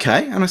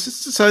 okay. And I said,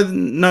 so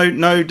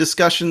no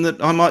discussion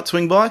that I might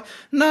swing by?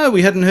 No,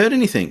 we hadn't heard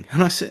anything.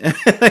 And I said,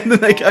 and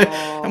then they go,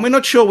 and we're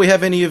not sure we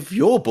have any of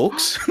your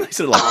books. They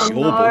said, like,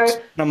 your books.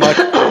 And I'm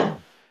like,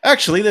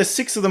 actually, there's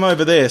 6 of them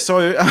over there.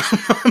 So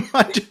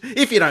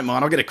if you don't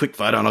mind, I'll get a quick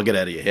photo and I'll get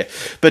out of your hair.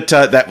 But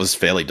that was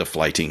fairly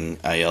deflating,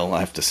 AL, I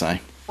have to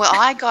say. Well,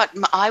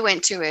 I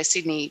went to a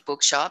Sydney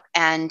bookshop,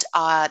 and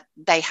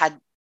they had,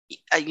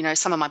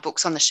 some of my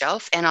books on the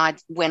shelf, and I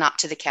went up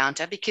to the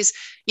counter because,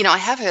 I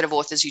have heard of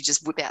authors who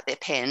just whip out their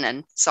pen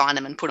and sign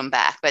them and put them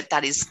back, but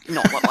that is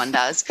not what one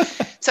does.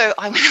 So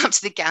I went up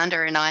to the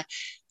counter and I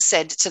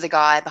said to the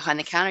guy behind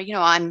the counter,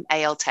 I'm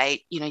A.L.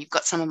 Tate, you've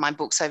got some of my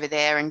books over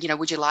there, and,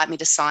 would you like me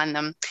to sign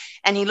them?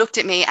 And he looked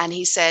at me and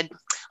he said,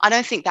 I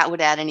don't think that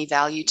would add any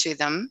value to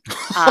them.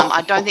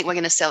 I don't think we're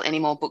going to sell any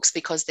more books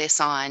because they're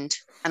signed.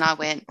 And I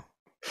went,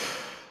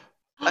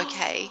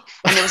 okay.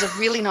 And there was a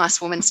really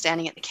nice woman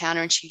standing at the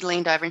counter, and she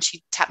leaned over and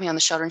she tapped me on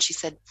the shoulder and she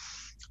said,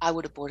 I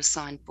would have bought a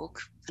signed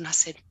book. And I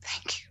said,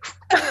 thank you.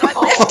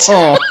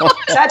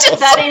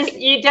 That is,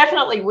 you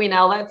definitely win,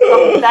 Elle.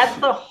 That's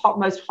the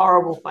most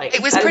horrible thing.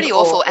 It was pretty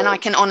awful. And I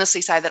can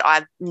honestly say that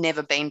I've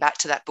never been back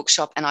to that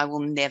bookshop, and I will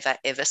never,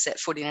 ever set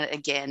foot in it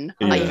again,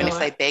 even if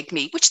they beg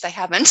me, which they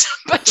haven't.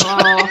 But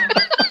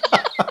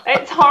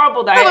it's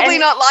horrible, though. Probably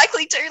not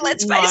likely to,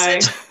 let's face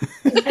it.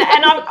 And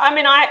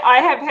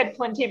I have had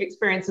plenty of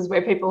experiences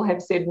where people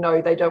have said,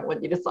 no, they don't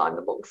want you to sign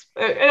the books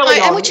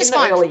early on, which is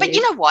fine. But years.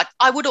 you know what?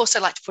 I would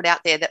also like to put out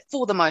there that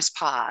for the most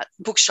part,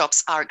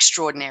 bookshops are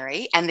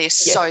extraordinary and they're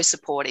so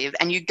supportive,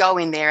 and you go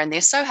in there and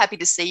they're so happy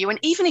to see you. And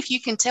even if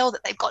you can tell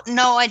that they've got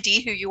no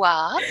idea who you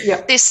are,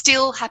 they're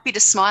still happy to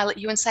smile at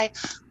you and say,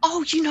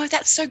 oh,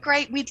 that's so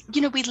great. We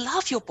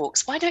love your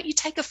books. Why don't you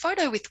take a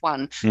photo with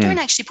one? Don't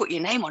actually put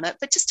your name on it,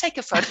 but just take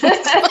a photo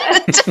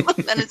with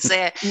one and it's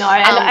there. No,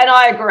 and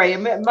I agree.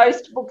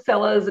 Most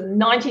booksellers,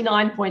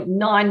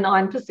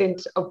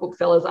 99.99% of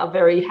booksellers are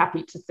very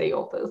happy to see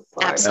authors.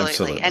 So.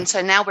 Absolutely. And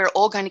so now we're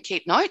all going to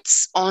keep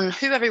notes on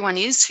who everyone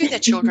is, who their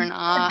children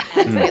are,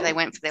 and where they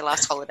went for their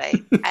last holiday,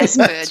 as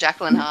per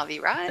Jacqueline Harvey,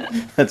 right?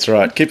 That's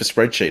right. Keep a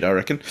spreadsheet, I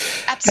reckon.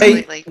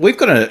 Absolutely. Hey, we've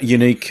got a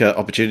unique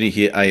opportunity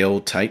here,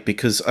 A.L. Tate,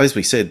 because as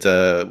we said,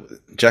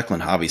 Jacqueline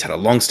Harvey's had a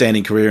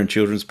long-standing career in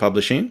children's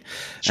publishing,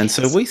 and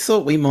so we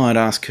thought we might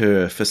ask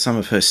her for some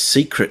of her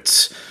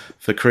secrets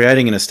for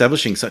creating and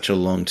establishing such a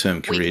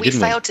long-term career, we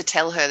failed to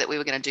tell her that we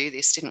were going to do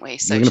this, didn't we?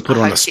 So we're going to put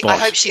her on the spot. I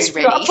hope she's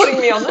ready. You're not putting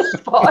me on the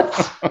spot.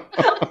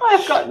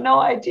 I've got no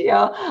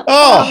idea.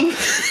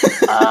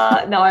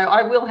 No,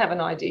 I will have an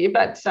idea,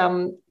 but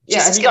have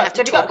you got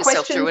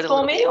questions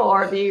for me,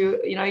 or have you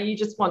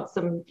just want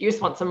some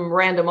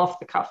random off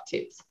the cuff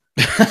tips?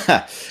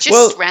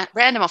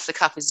 Random off the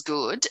cuff is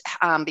good,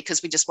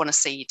 because we just want to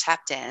see you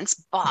tap dance.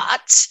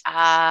 But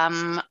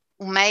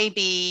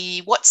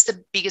maybe what's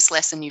the biggest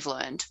lesson you've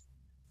learned?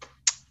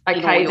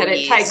 Okay,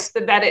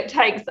 that it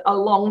takes a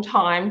long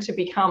time to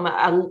become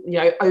a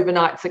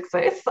overnight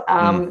success.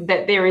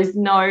 That there is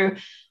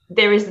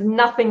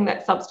nothing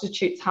that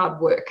substitutes hard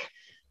work.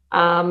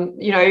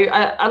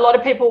 A lot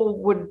of people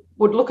would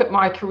look at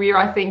my career,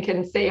 I think,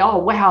 and see, oh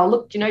wow,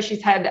 look,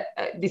 she's had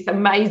this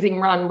amazing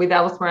run with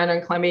Alice Miranda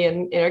and Clemmy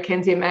and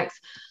Kenzie and Max,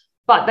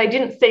 but they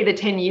didn't see the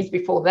 10 years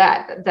before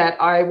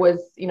that I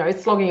was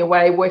slogging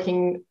away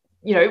working.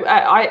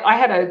 I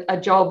had a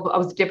job. I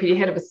was deputy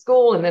head of a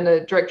school and then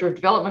a director of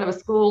development of a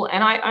school,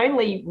 and I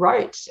only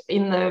wrote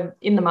in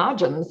the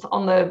margins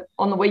on the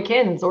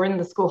weekends or in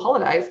the school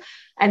holidays.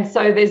 And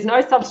so there's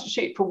no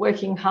substitute for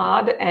working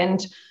hard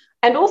and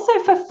also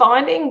for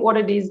finding what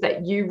it is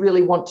that you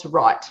really want to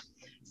write.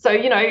 So,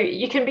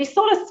 you can be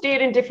sort of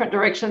steered in different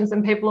directions,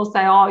 and people will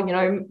say, oh,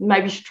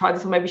 maybe you should try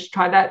this or maybe you should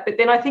try that. But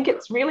then I think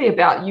it's really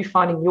about you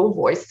finding your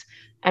voice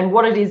and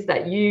what it is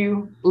that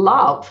you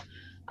love.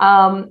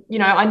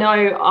 I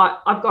know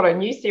I've got a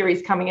new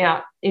series coming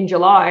out in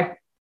July,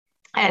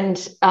 and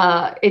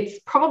it's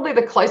probably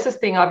the closest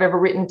thing I've ever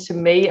written to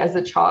me as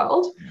a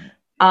child.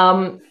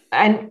 And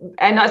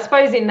I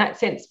suppose in that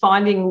sense,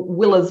 finding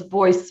Willa's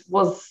voice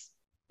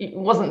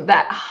wasn't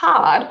that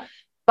hard,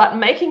 but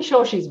making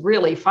sure she's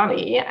really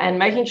funny and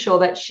making sure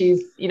that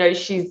she's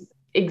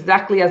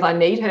exactly as I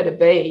need her to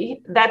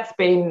be. That's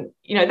been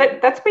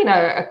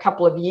a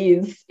couple of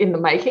years in the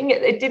making.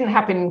 It didn't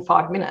happen in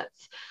 5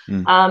 minutes.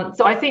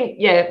 So I think,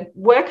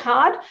 work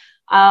hard.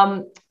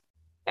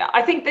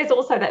 I think there's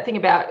also that thing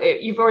about,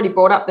 you've already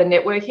brought up the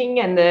networking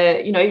and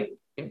the,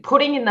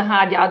 putting in the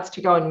hard yards to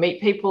go and meet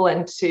people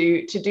and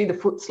to do the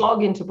foot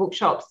slog into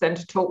bookshops and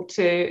to talk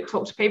to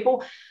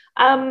people.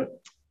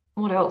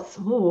 What else?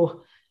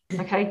 Ooh.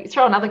 Okay,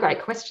 throw another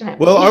great question at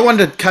me. Well, I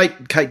wondered,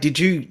 Kate,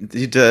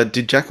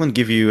 did Jacqueline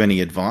give you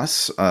any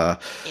advice at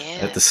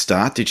the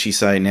start? Did she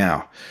say,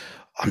 now,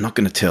 I'm not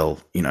going to tell,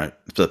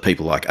 the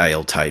people like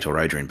A.L. Tate or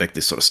Adrian Beck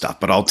this sort of stuff,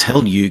 but I'll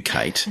tell you,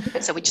 Kate,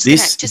 so we're is the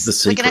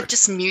secret. We're going to have to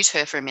just mute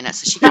her for a minute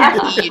so she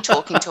can hear you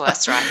talking to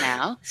us right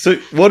now. So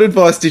what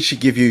advice did she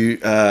give you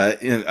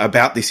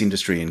about this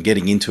industry and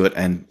getting into it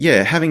and,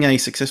 having a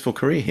successful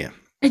career here?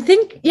 I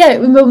think,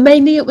 well,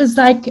 mainly it was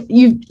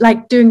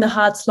doing the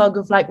hard slog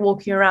of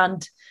walking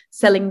around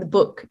selling the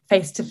book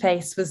face to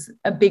face was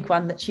a big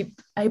one that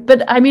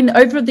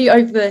over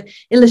the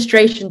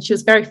illustration, she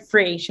was very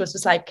free. She was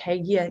just like, hey,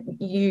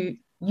 you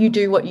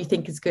do what you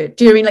think is good.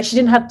 Do you know what I mean? She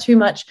didn't have too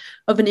much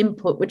of an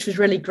input, which was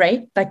really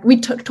great. We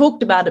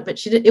talked about it,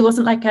 but it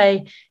wasn't like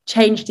I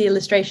changed the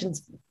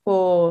illustrations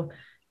for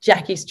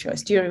Jackie's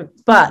choice. Do you know?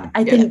 But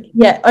I think,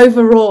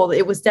 overall,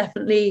 it was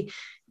definitely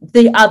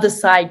the other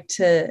side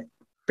to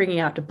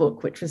bringing out the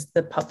book, which was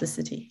the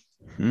publicity.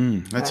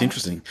 That's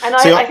interesting. And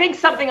I think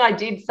something I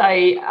did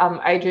say,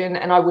 Adrian,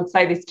 and I would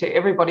say this to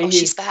everybody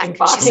who's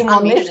embarking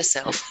on this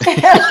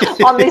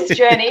on this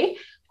journey,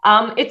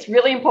 it's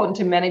really important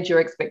to manage your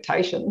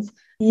expectations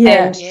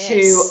and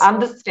to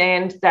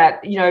understand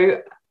that,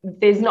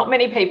 there's not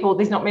many people,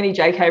 there's not many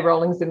J.K.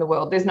 Rowlings in the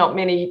world. There's not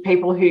many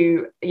people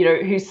who,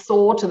 who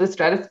soar to the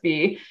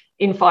stratosphere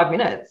in 5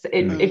 minutes.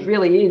 It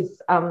really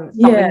is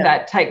something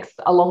that takes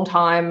a long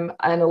time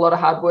and a lot of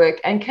hard work.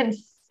 And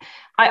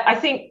I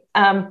think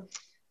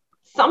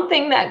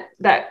something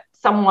that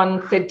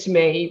someone said to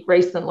me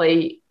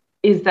recently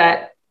is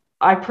that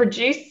I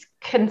produce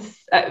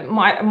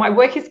my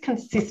work is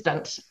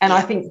consistent, and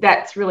I think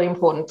that's really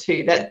important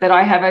too. That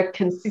I have a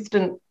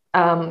consistent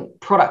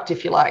product,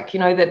 if you like,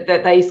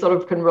 that they sort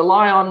of can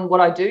rely on what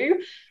I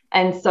do,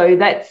 and so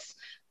that's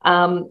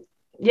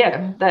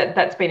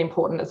that's been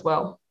important as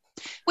well.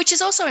 Which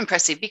is also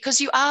impressive because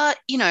you are,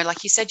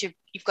 like you said,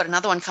 you've got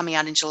another one coming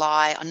out in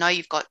July. I know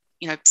you've got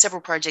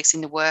several projects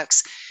in the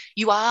works.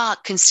 You are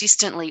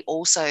consistently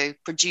also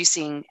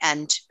producing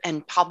and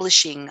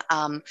publishing,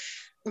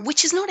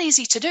 which is not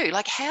easy to do.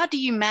 Like, how do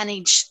you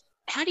manage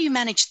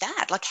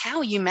that? Like, how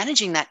are you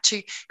managing that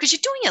too? Because you're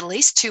doing at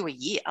least 2 a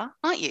year,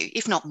 aren't you?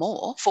 If not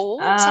more,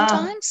 4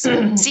 sometimes,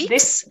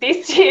 6.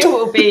 This year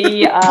will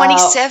be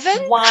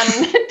 27. 1,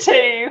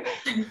 2.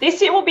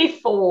 This year will be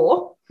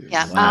 4.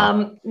 Yeah.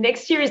 Wow.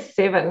 Next year is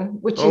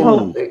 7, which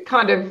is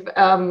kind of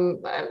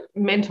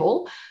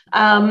mental.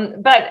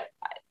 But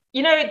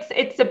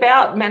it's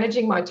about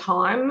managing my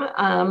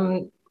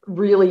time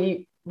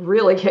really,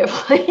 really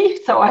carefully.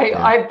 So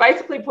I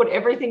basically put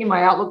everything in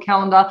my Outlook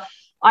calendar.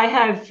 I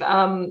have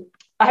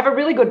a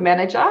really good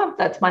manager.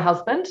 That's my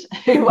husband,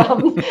 who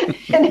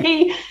and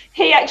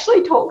he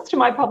actually talks to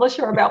my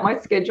publisher about my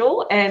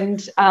schedule,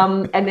 and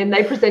then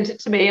they present it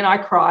to me, and I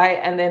cry,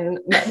 and then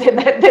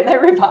they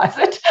revise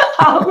it.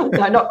 No,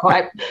 not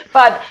quite,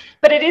 but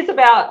it is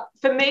about,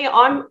 for me,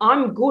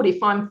 I'm good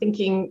if I'm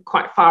thinking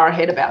quite far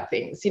ahead about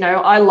things.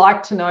 I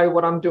like to know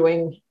what I'm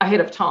doing ahead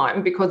of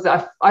time, because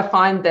I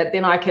find that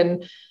then I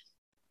can.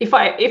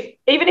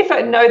 Even if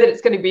I know that it's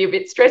going to be a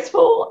bit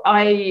stressful,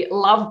 I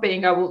love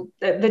being able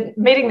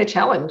meeting the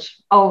challenge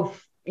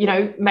of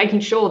making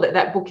sure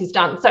that book is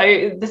done. So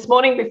this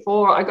morning,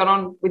 before I got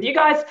on with you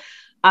guys,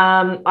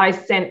 I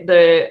sent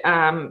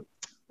the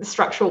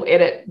structural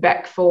edit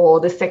back for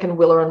the second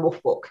Willa and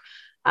Wolf book.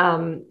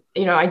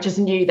 I just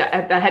knew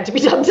that had to be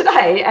done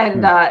today,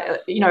 and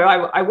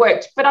I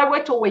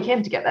worked all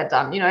weekend to get that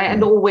done,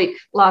 and all week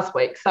last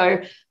week.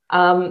 So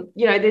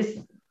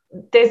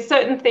there's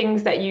certain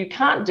things that you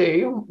can't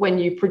do when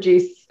you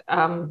produce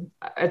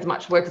as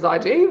much work as I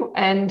do,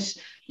 and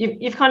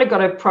you've kind of got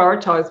to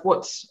prioritize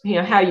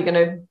how you're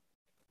going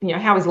to,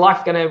 how is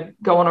life going to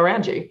go on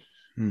around you.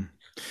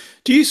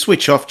 Do you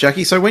switch off,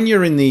 Jackie? So when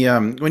you're in the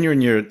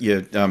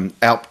your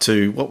Alp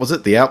to, what was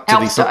it? The Alp to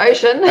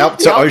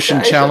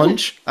Ocean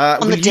challenge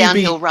on the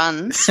downhill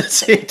runs.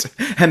 That's it.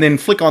 And then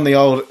flick on the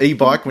old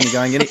e-bike when you're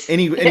going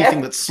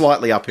anything that's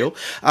slightly uphill.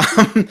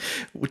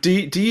 Do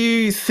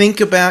you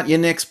think about your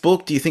next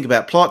book? Do you think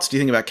about plots? Do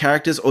you think about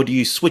characters, or do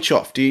you switch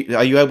off?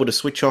 Are you able to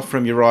switch off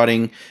from your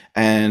writing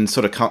and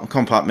sort of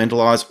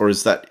compartmentalize, or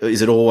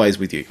is it always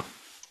with you?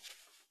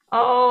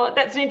 Oh,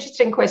 that's an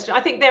interesting question.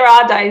 I think there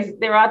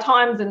are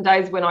times and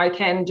days when I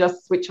can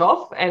just switch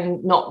off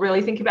and not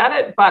really think about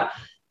it. But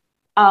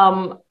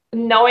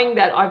knowing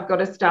that I've got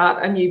to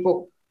start a new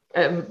book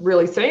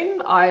really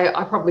soon,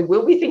 I probably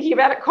will be thinking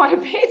about it quite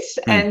a bit.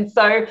 And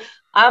so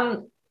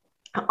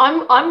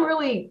I'm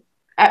really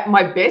at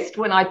my best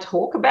when I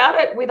talk about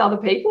it with other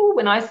people,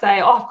 when I say,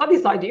 I've got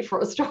this idea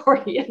for a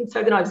story. And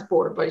so then I just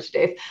bore everybody to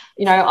death.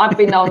 I've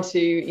been able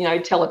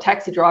to, tell a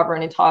taxi driver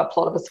an entire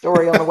plot of a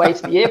story on the way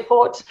to the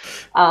airport.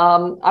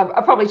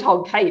 I probably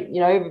told Kate,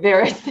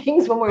 various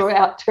things when we were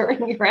out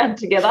touring around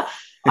together.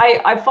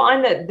 I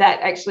find that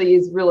actually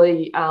is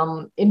really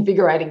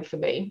invigorating for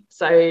me.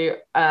 So,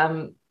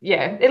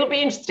 it'll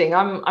be interesting.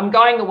 I'm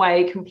going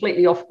away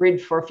completely off grid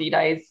for a few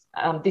days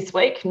this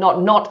week.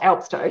 Not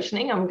Alps to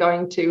Oceaning. I'm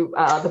going to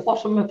the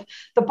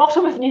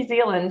bottom of New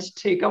Zealand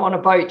to go on a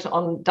boat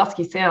on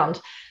Dusky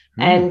Sound,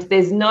 and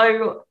there's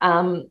no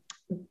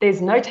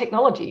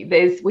technology.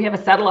 We have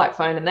a satellite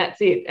phone and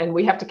that's it, and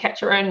we have to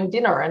catch our own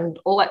dinner and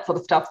all that sort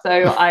of stuff. So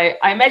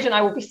I imagine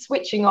I will be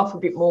switching off a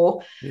bit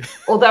more,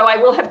 although I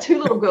will have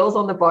 2 little girls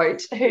on the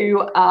boat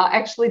who are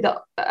actually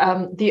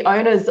the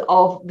owners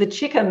of the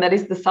chicken that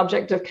is the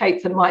subject of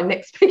Kate's and my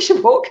next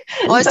picture book.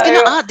 I was going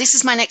to ask, this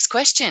is my next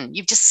question.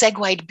 You've just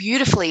segued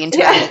beautifully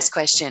into our next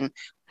question.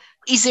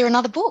 Is there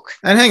another book?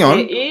 And hang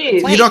on,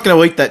 you're not going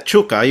to eat that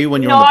chook, are you,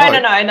 when you're on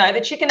the boat? No. The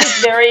chicken is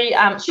very,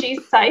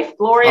 she's safe.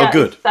 Gloria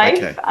is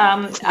safe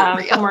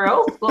somewhere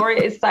else.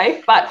 Gloria is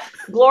safe, but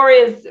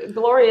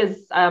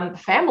Gloria's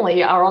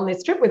family are on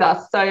this trip with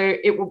us. So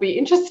it will be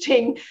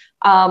interesting,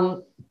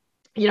 that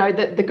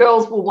the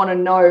girls will want to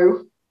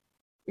know,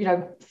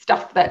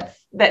 stuff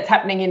that's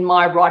happening in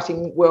my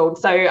writing world.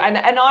 So, and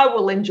I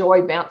will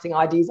enjoy bouncing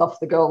ideas off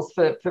the girls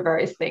for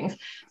various things.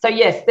 So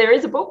yes, there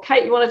is a book.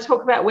 Kate, you want to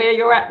talk about where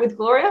you're at with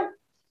Gloria?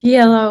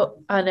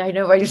 Yellow, I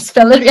know why you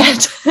spell it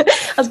yet.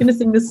 I was going to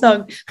sing the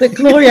song, but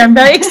Gloria, I'm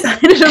very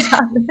excited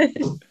about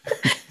it.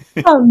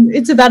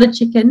 It's about a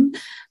chicken,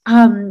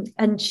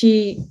 and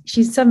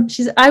she's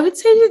I would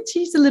say that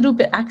she's a little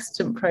bit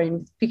accident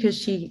prone because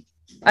she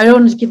I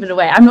don't want to give it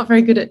away. I'm not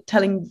very good at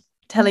telling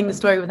the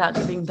story without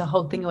giving the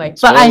whole thing away.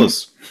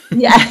 Spoilers.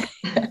 Yeah,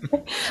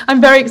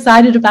 I'm very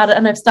excited about it,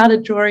 and I've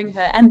started drawing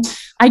her, and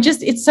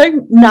it's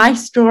so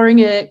nice drawing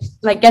it,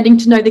 like getting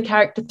to know the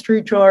character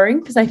through drawing,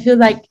 because I feel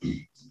like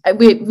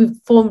we've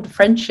formed a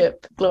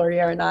friendship,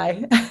 Gloria and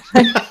I.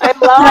 I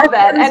love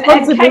that.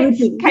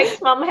 And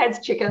Kate's mum has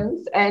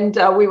chickens, and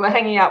we were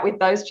hanging out with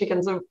those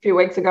chickens a few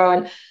weeks ago,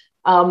 and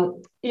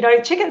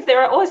chickens,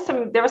 there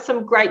are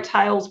some great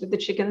tales with the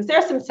chickens. There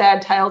are some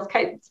sad tales.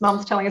 Kate's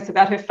mum's telling us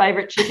about her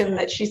favourite chicken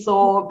that she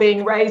saw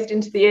being raised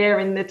into the air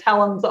in the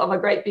talons of a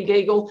great big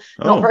eagle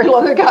not very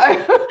long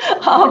ago.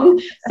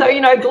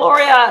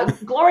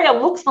 Gloria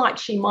looks like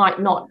she might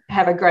not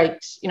have a great,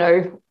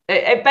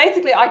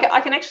 basically,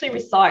 I can actually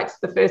recite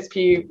the first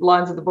few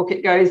lines of the book.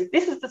 It goes,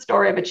 "This is the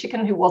story of a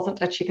chicken who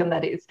wasn't a chicken,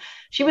 that is.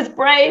 She was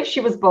brave,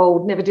 she was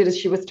bold, never did as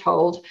she was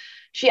told.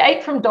 She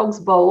ate from dogs'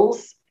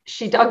 bowls.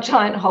 She dug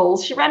giant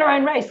holes. She ran her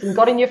own race and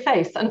got in your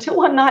face until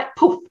one night,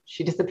 poof,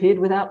 she disappeared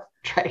without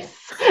trace."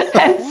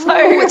 And so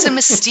it's a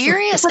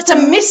mysterious. It's a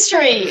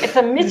mystery. It's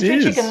a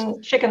mystery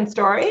chicken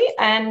story,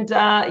 and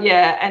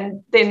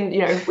and then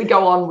we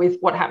go on with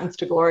what happens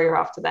to Gloria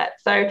after that.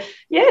 So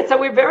so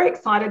we're very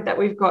excited that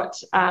we've got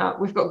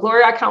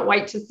Gloria. I can't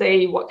wait to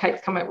see what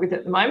Kate's come up with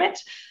at the moment.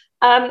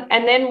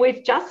 And then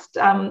we've got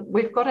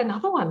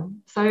another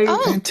one. So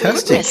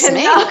fantastic!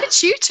 Look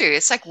at you two.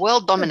 It's like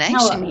world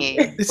domination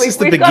here. This is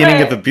the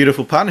beginning of a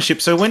beautiful partnership.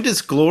 So when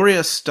does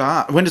Gloria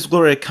start? When does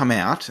Gloria come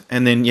out?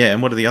 And then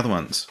and what are the other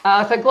ones?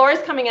 So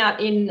Gloria's coming out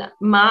in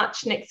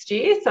March next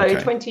year, so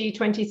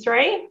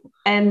 2023.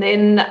 And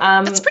then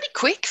that's pretty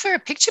quick for a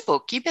picture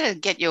book. You better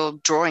get your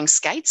drawing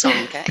skates on,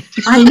 okay?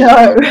 I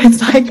know.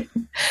 It's like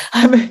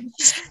I'm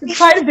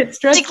quite a bit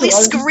stressful.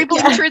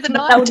 Scribbling through the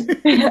night.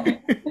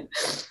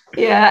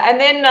 Yeah, and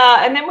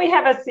then we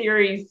have a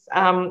series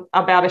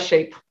about a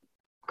sheep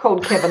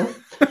called Kevin,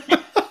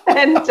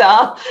 and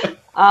so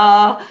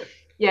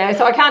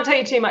I can't tell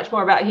you too much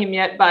more about him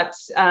yet, but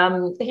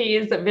he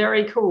is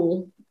very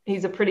cool.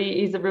 He's a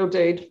real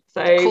dude.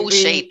 So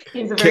sheep.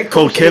 He's a very cool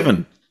called sheep.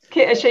 Kevin.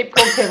 A sheep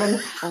called Kevin.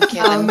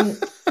 Kevin.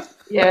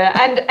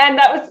 And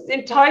that was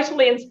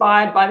totally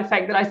inspired by the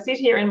fact that I sit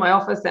here in my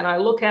office and I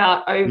look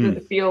out over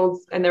the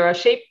fields and there are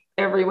sheep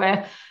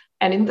everywhere.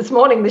 And this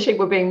morning, the sheep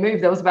were being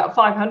moved. There was about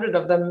 500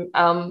 of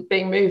them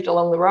being moved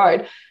along the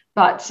road.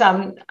 But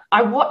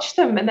I watched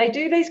them and they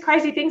do these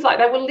crazy things. Like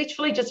they will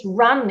literally just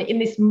run in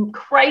this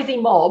crazy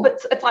mob.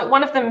 It's like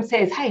one of them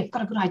says, "Hey, I've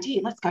got a good idea.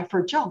 Let's go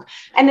for a jog."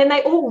 And then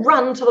they all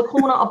run to the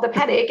corner of the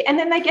paddock. And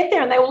then they get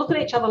there and they all look at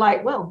each other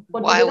like, "Well,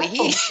 why are we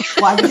here?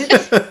 Why did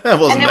this?" That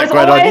wasn't a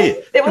great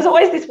idea. There was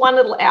always this one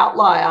little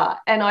outlier.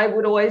 And I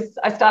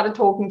started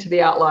talking to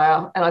the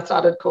outlier and I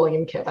started calling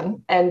him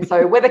Kevin. And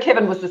so whether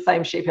Kevin was the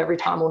same sheep every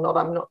time or not,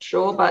 I'm not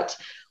sure. But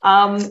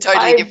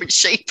totally different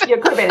sheep. Yeah,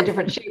 it could have been a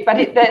different sheep, but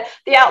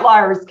the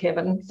outlier is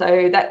Kevin,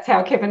 so that's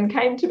how Kevin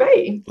came to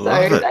be.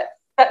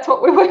 That's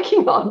what we're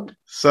working on.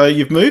 So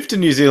you've moved to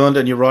New Zealand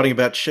and you're writing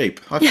about sheep.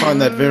 I find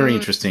that very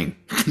interesting.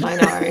 I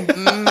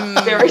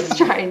know, very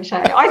strange.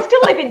 Hey? I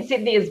still live in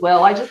Sydney as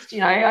well. I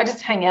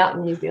just hang out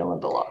in New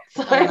Zealand a lot.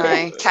 So. I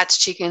know, cats,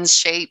 chickens,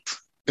 sheep.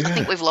 I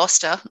think we've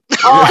lost her.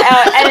 Our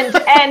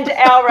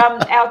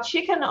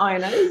chicken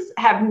owners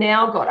have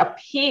now got a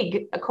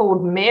pig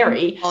called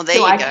Mary,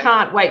 who I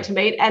can't wait to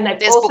meet, and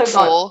they've also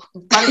got a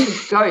bunch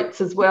of goats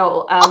as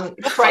well,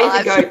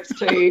 crazy goats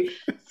too.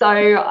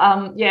 So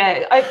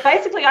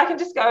basically I can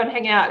just go and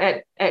hang out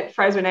at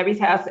Fraser and Abby's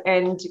house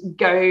and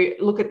go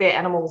look at their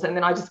animals, and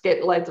then I just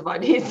get loads of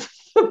ideas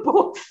for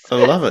books.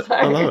 I love it.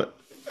 I love it.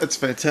 That's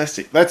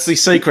fantastic. That's the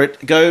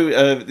secret. Go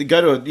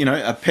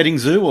to a petting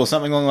zoo or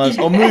something along those,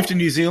 or move to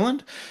New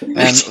Zealand,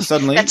 and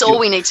suddenly that's all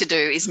we need to do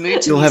is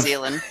move to New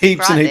Zealand.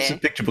 Heaps and heaps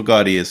of picture book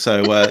ideas.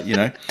 So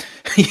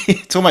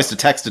it's almost a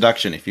tax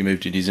deduction if you move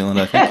to New Zealand,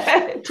 I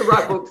think. To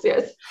write books,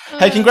 yes.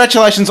 Hey,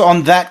 congratulations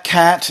on that,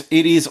 Kat.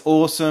 It is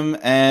awesome.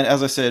 And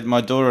as I said, my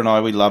daughter and I,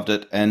 we loved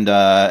it. And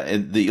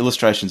the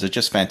illustrations are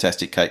just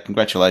fantastic, Kate.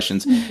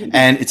 Congratulations.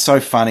 And it's so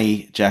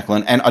funny,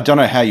 Jacqueline. And I don't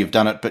know how you've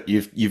done it, but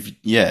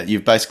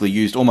you've basically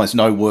used almost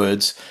no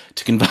words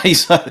to convey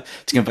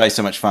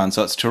so much fun.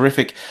 So it's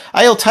terrific.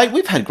 A.L. Tate,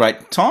 we've had a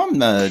great time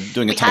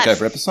doing a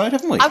takeover episode,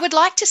 haven't we? I would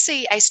like to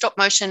see a stop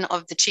motion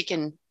of the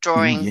chicken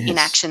drawing in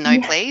action,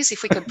 though, please.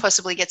 If we could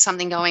possibly get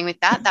something going with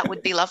that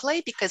would be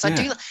lovely, because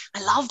I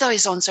love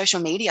those on social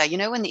media. You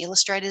know, when the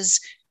illustrators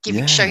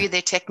show you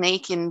their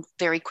technique in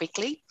very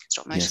quickly,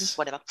 stop motion,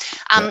 whatever.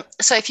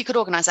 So if you could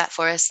organise that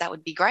for us, that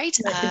would be great.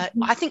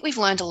 I think we've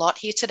learned a lot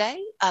here today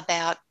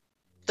about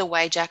the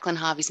way Jacqueline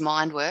Harvey's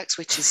mind works,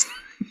 which is,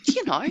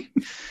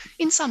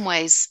 in some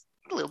ways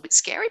a little bit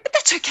scary, but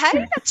that's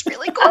okay. That's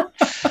really good.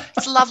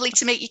 It's lovely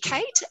to meet you,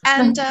 Kate,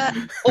 and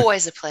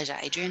always a pleasure,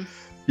 Adrian.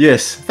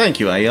 Yes, thank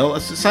you, A.L.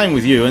 It's the same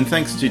with you, and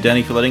thanks to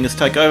Danny for letting us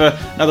take over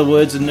another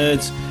Words and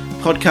Nerds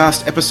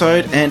podcast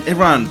episode. And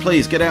everyone,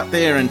 please get out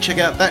there and check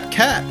out that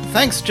cat.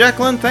 Thanks,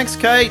 Jacqueline. Thanks,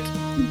 Kate.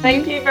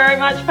 Thank you very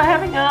much for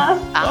having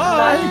us.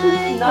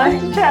 Bye.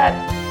 Nice to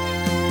chat.